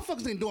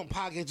 Motherfuckers ain't doing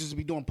podcasts just to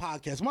be doing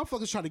podcasts.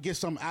 Motherfuckers trying to get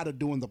something out of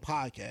doing the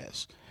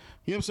podcast.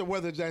 You know what I'm saying?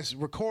 Whether that's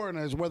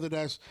recording us, whether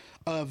that's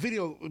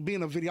video,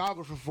 being a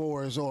videographer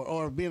for us,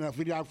 or being a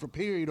videographer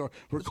period, or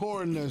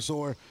recording us,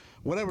 or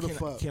whatever the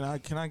fuck. Can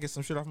I get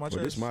some shit off my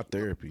chest? This is my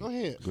therapy. Go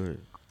ahead.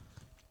 Good.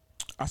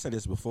 I said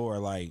this before,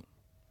 like,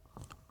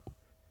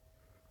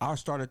 I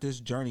started this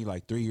journey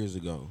like 3 years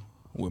ago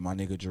with my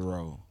nigga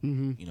Jerome.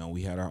 Mm-hmm. You know,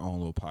 we had our own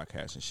little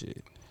podcast and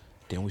shit.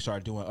 Then we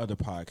started doing other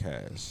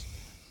podcasts,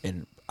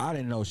 and I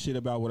didn't know shit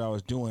about what I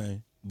was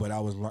doing, but I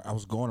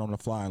was going on the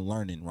fly and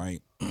learning,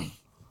 right?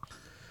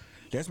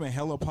 There's been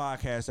hella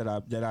podcasts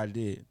that I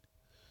did.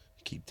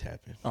 Keep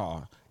tapping.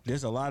 Oh,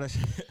 there's a lot of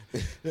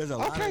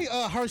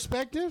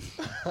Herspective.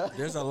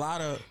 There's a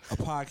lot of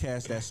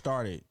podcasts that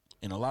started,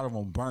 and a lot of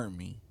them burned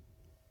me.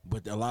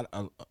 But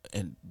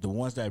and the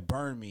ones that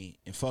burned me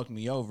and fucked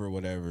me over or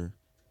whatever,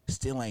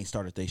 still ain't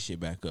started their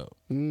shit back up.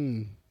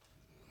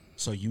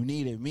 So you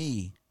needed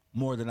me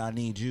more than I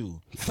need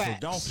you. Facts. So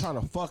don't try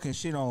to fucking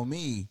shit on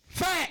me.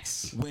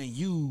 Facts. When if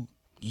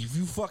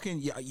you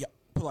fucking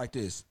put it like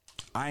this.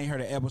 I ain't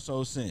heard an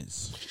episode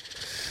since.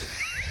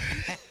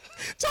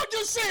 Talk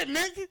your shit,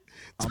 nigga.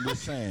 I'm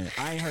just saying.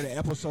 I ain't heard an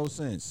episode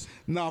since.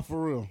 Nah,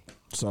 for real.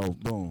 So,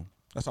 boom.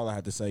 That's all I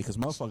had to say, because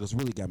motherfuckers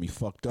really got me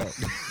fucked up.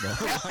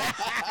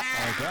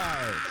 Oh,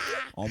 God.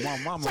 On my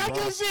mama, Talk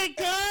bro. your shit,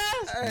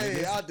 cuz.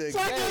 Hey, out the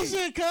Talk your gate.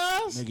 shit,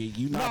 cuz. Nigga,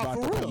 you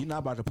not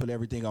about to put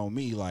everything on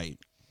me, like,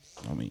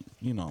 I mean,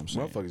 you know what I'm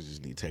saying. Motherfuckers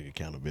just need to take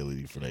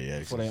accountability for their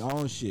actions. For their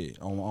own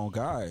shit, on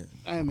God.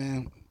 Hey,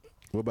 man.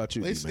 What about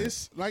you, It's D-Man?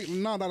 like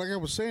like I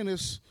was saying,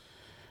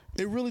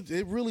 it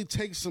really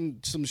takes some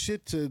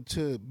shit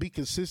to be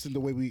consistent the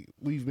way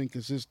we've been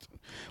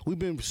consistent. We've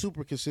been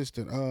super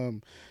consistent.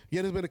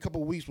 Yeah, there's been a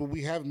couple of weeks where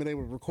we haven't been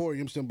able to record,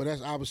 you know what I'm saying? But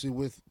that's obviously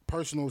with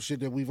personal shit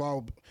that we've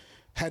all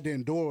had to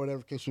endure, whatever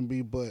the case may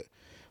be. But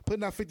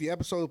putting out 50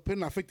 episodes,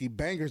 putting out 50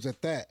 bangers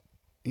at that,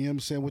 you know what I'm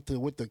saying?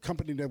 With the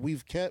company that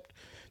we've kept,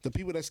 the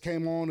people that's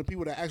came on, the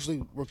people that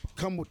actually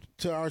come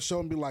to our show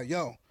and be like,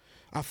 yo,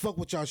 I fuck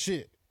with y'all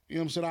shit. You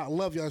know what I'm saying? I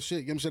love y'all shit.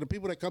 You know what I'm saying? The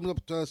people that comes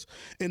up to us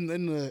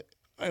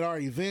at our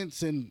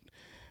events and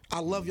I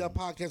love y'all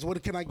podcast.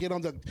 What can I get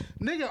on the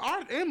nigga?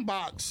 Our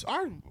inbox,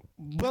 our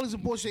Bellies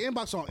and Bullshit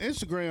inbox on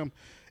Instagram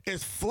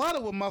is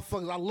flooded with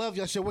motherfuckers. I love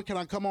y'all shit. Where can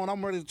I come on?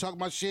 I'm ready to talk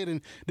my shit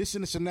and this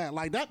and that.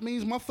 Like that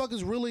means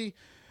motherfuckers really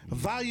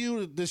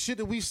value the shit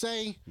that we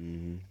say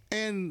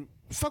and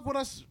fuck with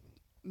us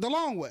the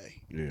long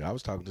way. Yeah, I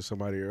was talking to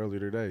somebody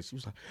earlier today. She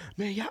was like,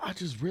 "Man, y'all, I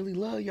just really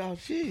love y'all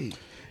shit."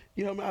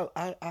 You know what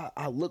I mean?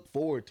 I look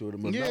forward to it.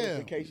 My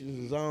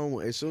notifications is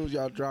on. As soon as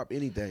y'all drop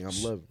anything,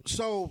 I'm loving it.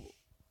 So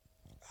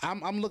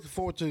I'm looking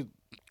forward to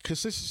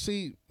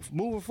consistency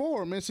moving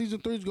forward, man. Season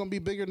 3 is gonna be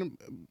bigger and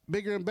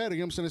better. You know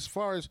what I'm saying? As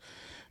far as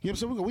you know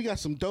what I'm saying, we got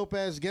some dope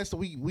ass guests that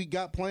we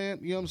got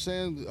planned. You know what I'm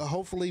saying?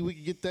 Hopefully we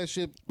can get that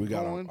shit We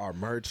got going. our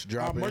merch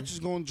dropping. Our merch is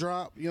gonna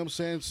drop. You know what I'm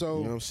saying? So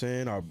You know what I'm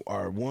saying?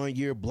 Our 1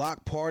 year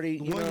block party.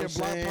 You know what I'm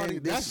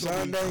saying? This That's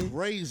gonna be Sunday.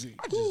 crazy.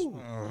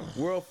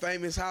 World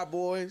famous Hot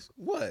Boys.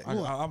 What?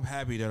 I'm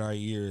happy that our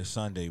year is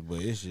Sunday,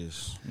 but it's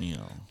just, you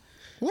know.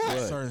 What?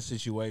 Certain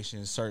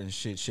situations, certain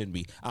shit shouldn't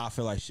be. I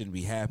feel like shouldn't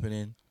be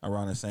happening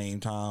around the same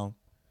time.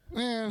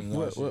 Yeah. You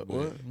know,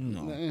 What? You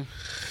know.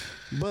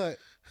 But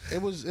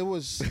it was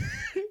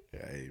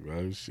Hey,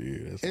 bro,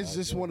 shit. That's it's how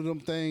just it go. one of them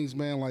things,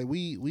 man. Like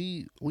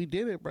we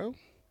did it, bro.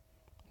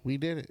 We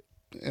did it,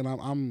 and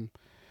I'm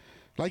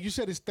like you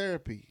said, it's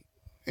therapy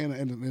in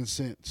a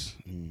sense.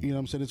 You know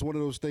what I'm saying? It's one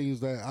of those things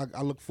that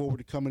I look forward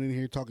to coming in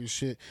here talking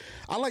shit.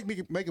 I like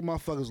making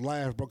motherfuckers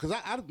laugh, bro. Cause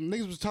I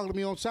niggas was talking to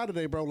me on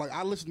Saturday, bro. Like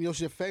I listen to your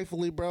shit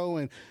faithfully, bro,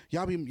 and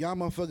y'all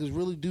motherfuckers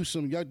really do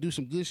some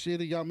good shit,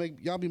 and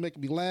y'all be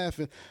making me laugh,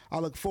 and I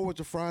look forward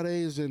to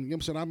Fridays, and you know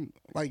what I'm saying? I'm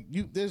like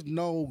there's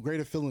no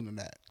greater feeling than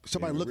that.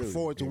 Somebody looking really,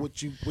 forward to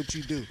what you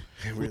do,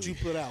 what you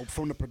put out,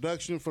 from the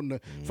production, from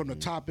the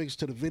topics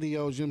to the videos. You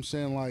know what I'm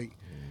saying? Like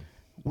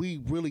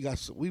we really got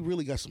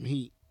some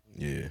heat.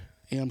 Yeah. You know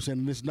what I'm saying?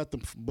 And it's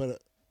nothing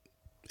but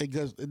it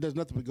does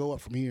nothing but go up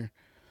from here.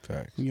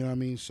 Facts. You know what I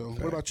mean? So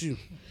what about you?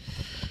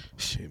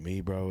 Shit,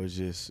 me, bro, it's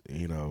just,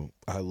 you know,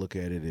 I look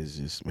at it as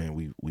just, man,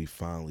 we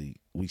finally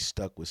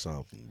stuck with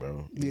something, bro. You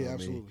know what I mean?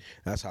 Absolutely.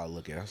 That's how I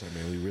look at it. I was like,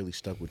 man, we really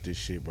stuck with this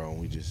shit, bro.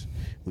 And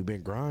we've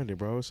been grinding,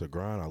 bro. It's a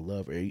grind. I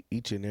love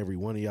each and every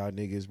one of y'all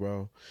niggas,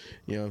 bro.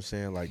 You know what I'm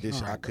saying? Like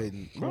this, I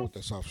couldn't. Bro,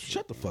 That's off shit.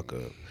 shut the fuck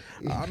up.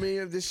 I mean,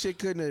 if this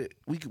shit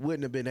we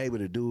wouldn't have been able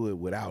to do it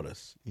without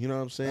us. You know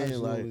what I'm saying?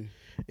 Absolutely.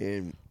 Like,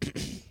 and.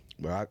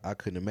 But I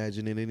couldn't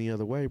imagine it any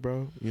other way,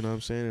 bro. You know what I'm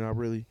saying? And I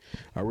really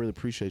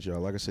appreciate y'all.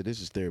 Like I said, this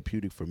is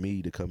therapeutic for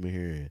me to come in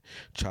here and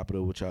chop it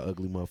up with y'all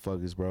ugly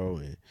motherfuckers, bro,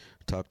 and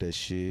talk that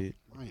shit.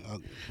 I ain't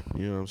ugly.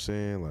 You know what I'm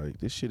saying? Like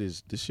this shit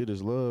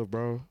is love,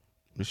 bro.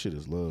 This shit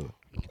is love.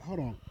 Hold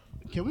on.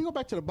 Can we go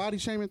back to the body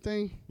shaming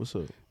thing? What's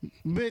up?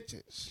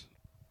 Bitches,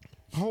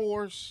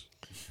 whores,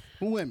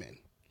 women.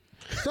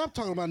 Stop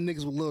talking about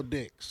niggas with little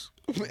dicks.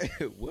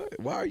 What?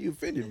 Why are you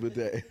offended with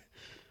that?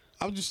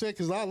 I'm just saying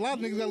because a lot of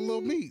niggas got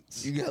little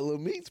meats. You got little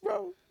meats,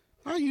 bro?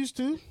 I used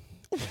to.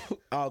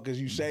 Oh, because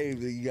you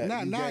shaved and you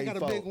got. Now I got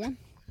a big one.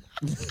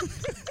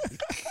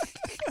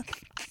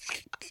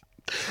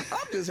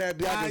 I'm just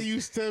happy. I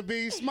used to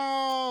be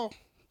small.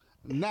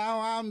 Now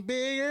I'm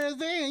bigger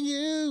than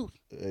you.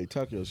 Hey,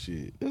 talk your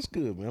shit. That's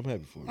good, man. I'm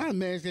happy for you. I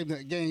managed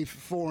to gain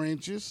 4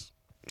 inches.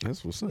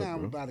 That's what's up, Now I'm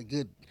bro. about a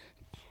good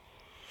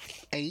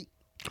 8.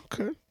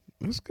 Okay,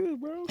 that's good,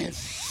 bro. And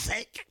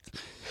sick.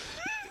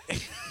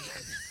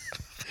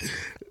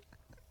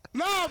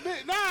 Nah,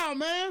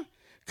 man.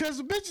 Because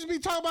the bitches be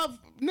talking about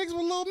niggas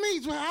with little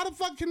meats. Well, how the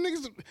fuck can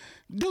niggas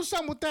do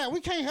something with that? We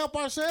can't help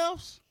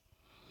ourselves.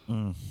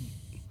 Niggas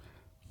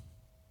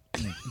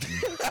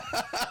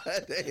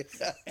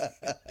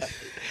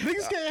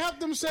can't help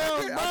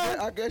themselves, bro.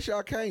 I guess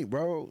y'all can't,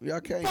 bro.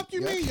 Y'all can't. Fuck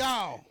you mean,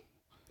 y'all?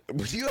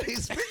 But you ain't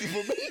speaking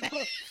for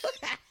me.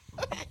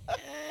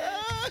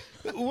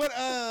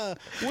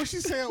 What she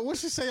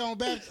say on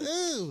back?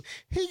 Ooh,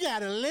 he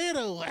got a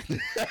little one.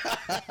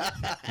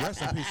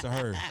 Rest in peace to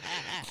her.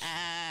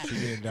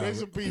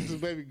 Rest in peace to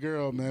baby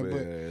girl, man.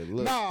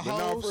 Look, but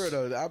no, for real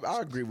though,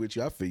 I agree with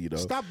you. I feel you though.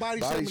 Stop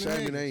body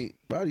shaming. Ain't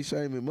body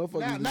shaming.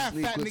 Motherfuckers now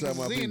fat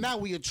niggas is in. Now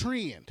we a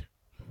trend.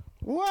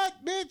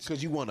 What, bitch?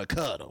 Because you want to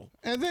cuddle.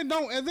 And then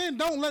don't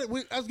let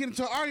us get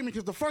into an argument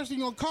because the first thing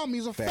you're gonna call me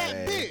is a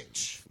fat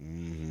bitch.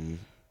 Mm-hmm.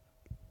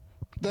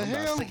 The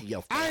hell?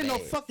 I ain't no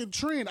fucking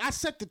trend. I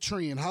set the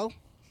trend, ho.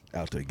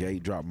 Out the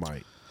gate, drop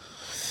mic.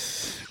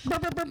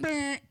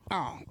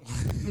 Oh,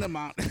 never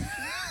mind.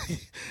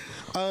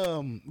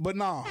 But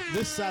no,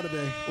 this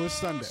Saturday, what's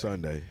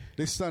Sunday?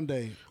 This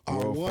Sunday,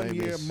 our 1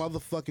 year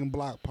motherfucking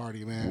block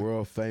party, man.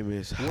 World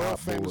famous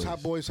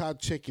Hot Boys Hot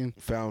Chicken.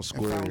 Found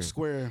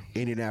Square,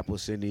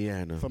 Indianapolis,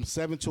 Indiana. From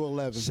 7 to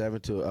 11. 7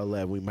 to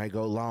 11. We may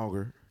go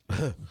longer.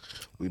 Longer.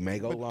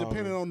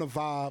 Depending on the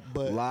vibe,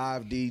 but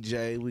live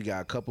DJ. We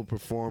got a couple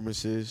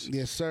performances.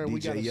 Yes, sir. DJ we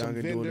got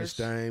Youngin doing his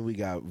thing. We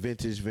got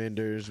vintage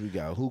vendors. We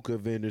got hookah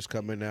vendors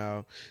coming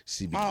out.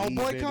 CBD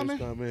vendors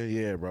coming.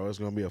 Yeah, bro. It's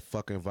gonna be a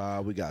fucking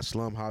vibe. We got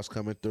Slumhouse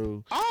coming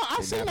through. Oh,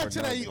 I seen that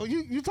today.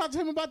 You talked to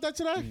him about that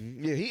today?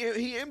 Mm-hmm. Yeah,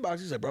 he inboxed.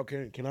 He said, "Bro,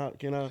 can I?"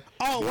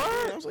 Oh,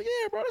 word. I was like,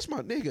 "Yeah, bro. That's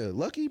my nigga.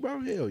 Lucky, bro.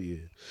 Hell yeah."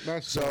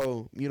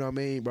 So you know what I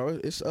mean, bro.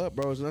 It's up,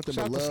 bro. It's nothing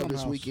but love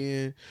this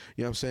weekend.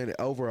 You know what I'm saying?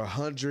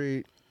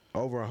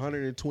 Over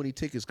 120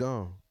 tickets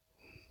gone.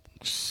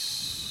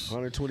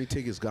 120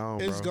 tickets gone,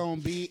 bro. It's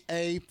gonna be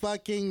a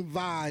fucking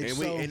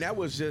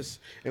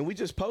vibe. And we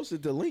just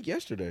posted the link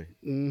yesterday.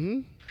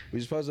 Mm-hmm. We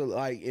just posted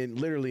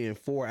literally in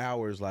 4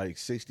 hours, like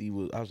 60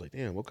 was. I was like,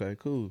 damn, okay,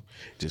 cool.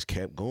 Just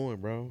kept going,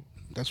 bro.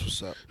 That's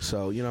what's up.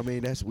 So you know what I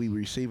mean. We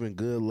receiving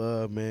good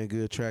love, man.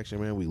 Good traction,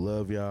 man. We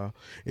love y'all.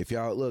 If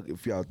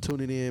y'all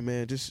tuning in,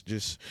 man,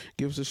 just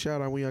give us a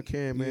shout out when y'all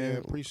can, man. Yeah,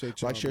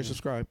 appreciate y'all. Like, share,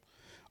 subscribe.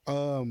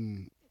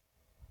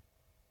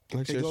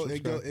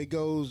 It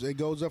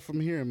goes up from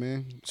here,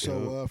 man.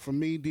 So from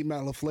me, D.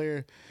 Matt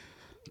LaFleur,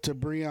 to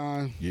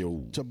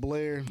Breon, to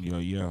Blair,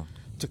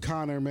 to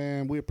Connor,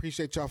 man. We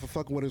appreciate y'all for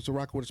fucking with us, to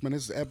rock with us, man.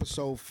 This is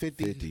episode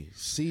 50.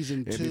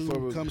 Season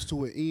 2 comes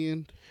to an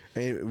end.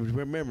 And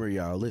remember,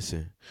 y'all,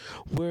 listen.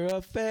 We're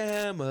a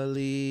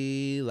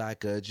family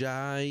like a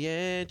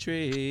giant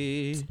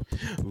tree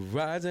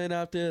rising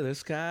up to the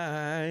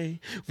sky.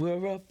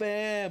 We're a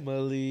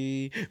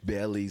family,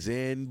 bellies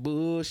in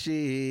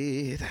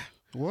bullshit.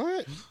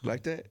 What?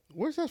 Like that?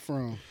 Where's that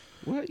from?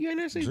 What? You ain't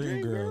never seen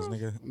Dreamgirls,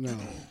 nigga? No.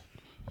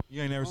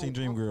 You ain't never seen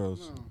Dreamgirls?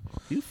 No.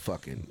 You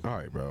fucking all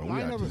right, bro.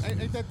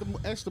 Ain't that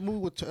that's the movie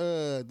with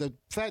the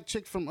fat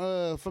chick from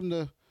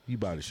the you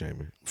body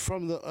shaming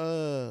from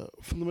the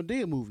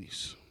Madea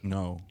movies?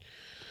 No.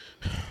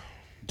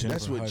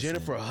 That's with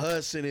Jennifer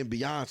Hudson and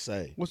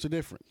Beyonce. What's the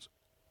difference?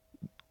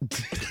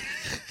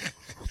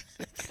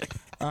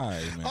 All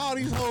right, man. All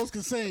these hoes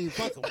can sing.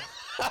 Fuck them.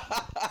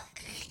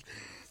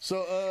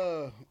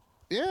 So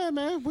yeah,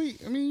 man.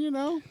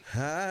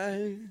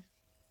 Hi.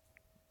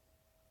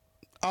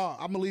 Oh,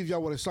 I'm gonna leave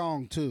y'all with a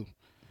song too.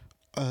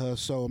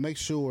 So make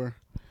sure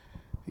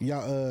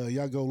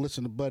y'all go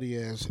listen to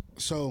Buddy Ass.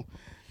 So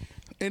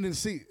ending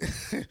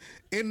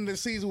the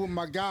season with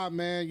my guy,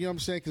 man. You know what I'm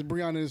saying? Because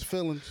Breon in his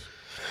feelings.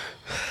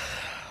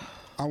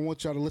 I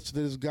want y'all to listen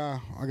to this guy.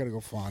 I gotta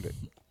go find it.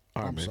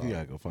 All right, man. Sorry. You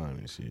gotta go find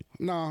this shit.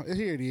 No,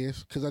 here it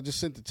is. Because I just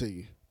sent it to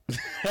you.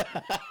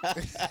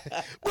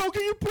 Bro,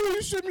 can you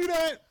please send me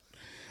that?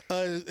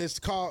 It's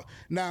called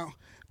now.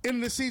 In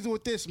the season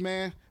with this,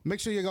 man, make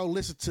sure you go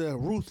listen to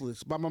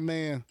Ruthless by my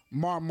man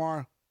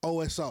Mar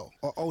OSO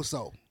or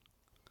Oso.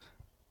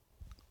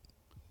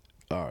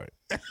 All right.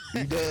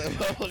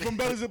 From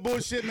Brothers and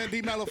Bullshit, man.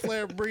 D.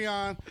 Malaflair,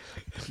 Breon,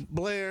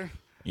 Blair,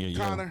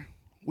 Connor.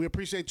 We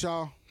appreciate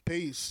y'all.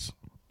 Peace.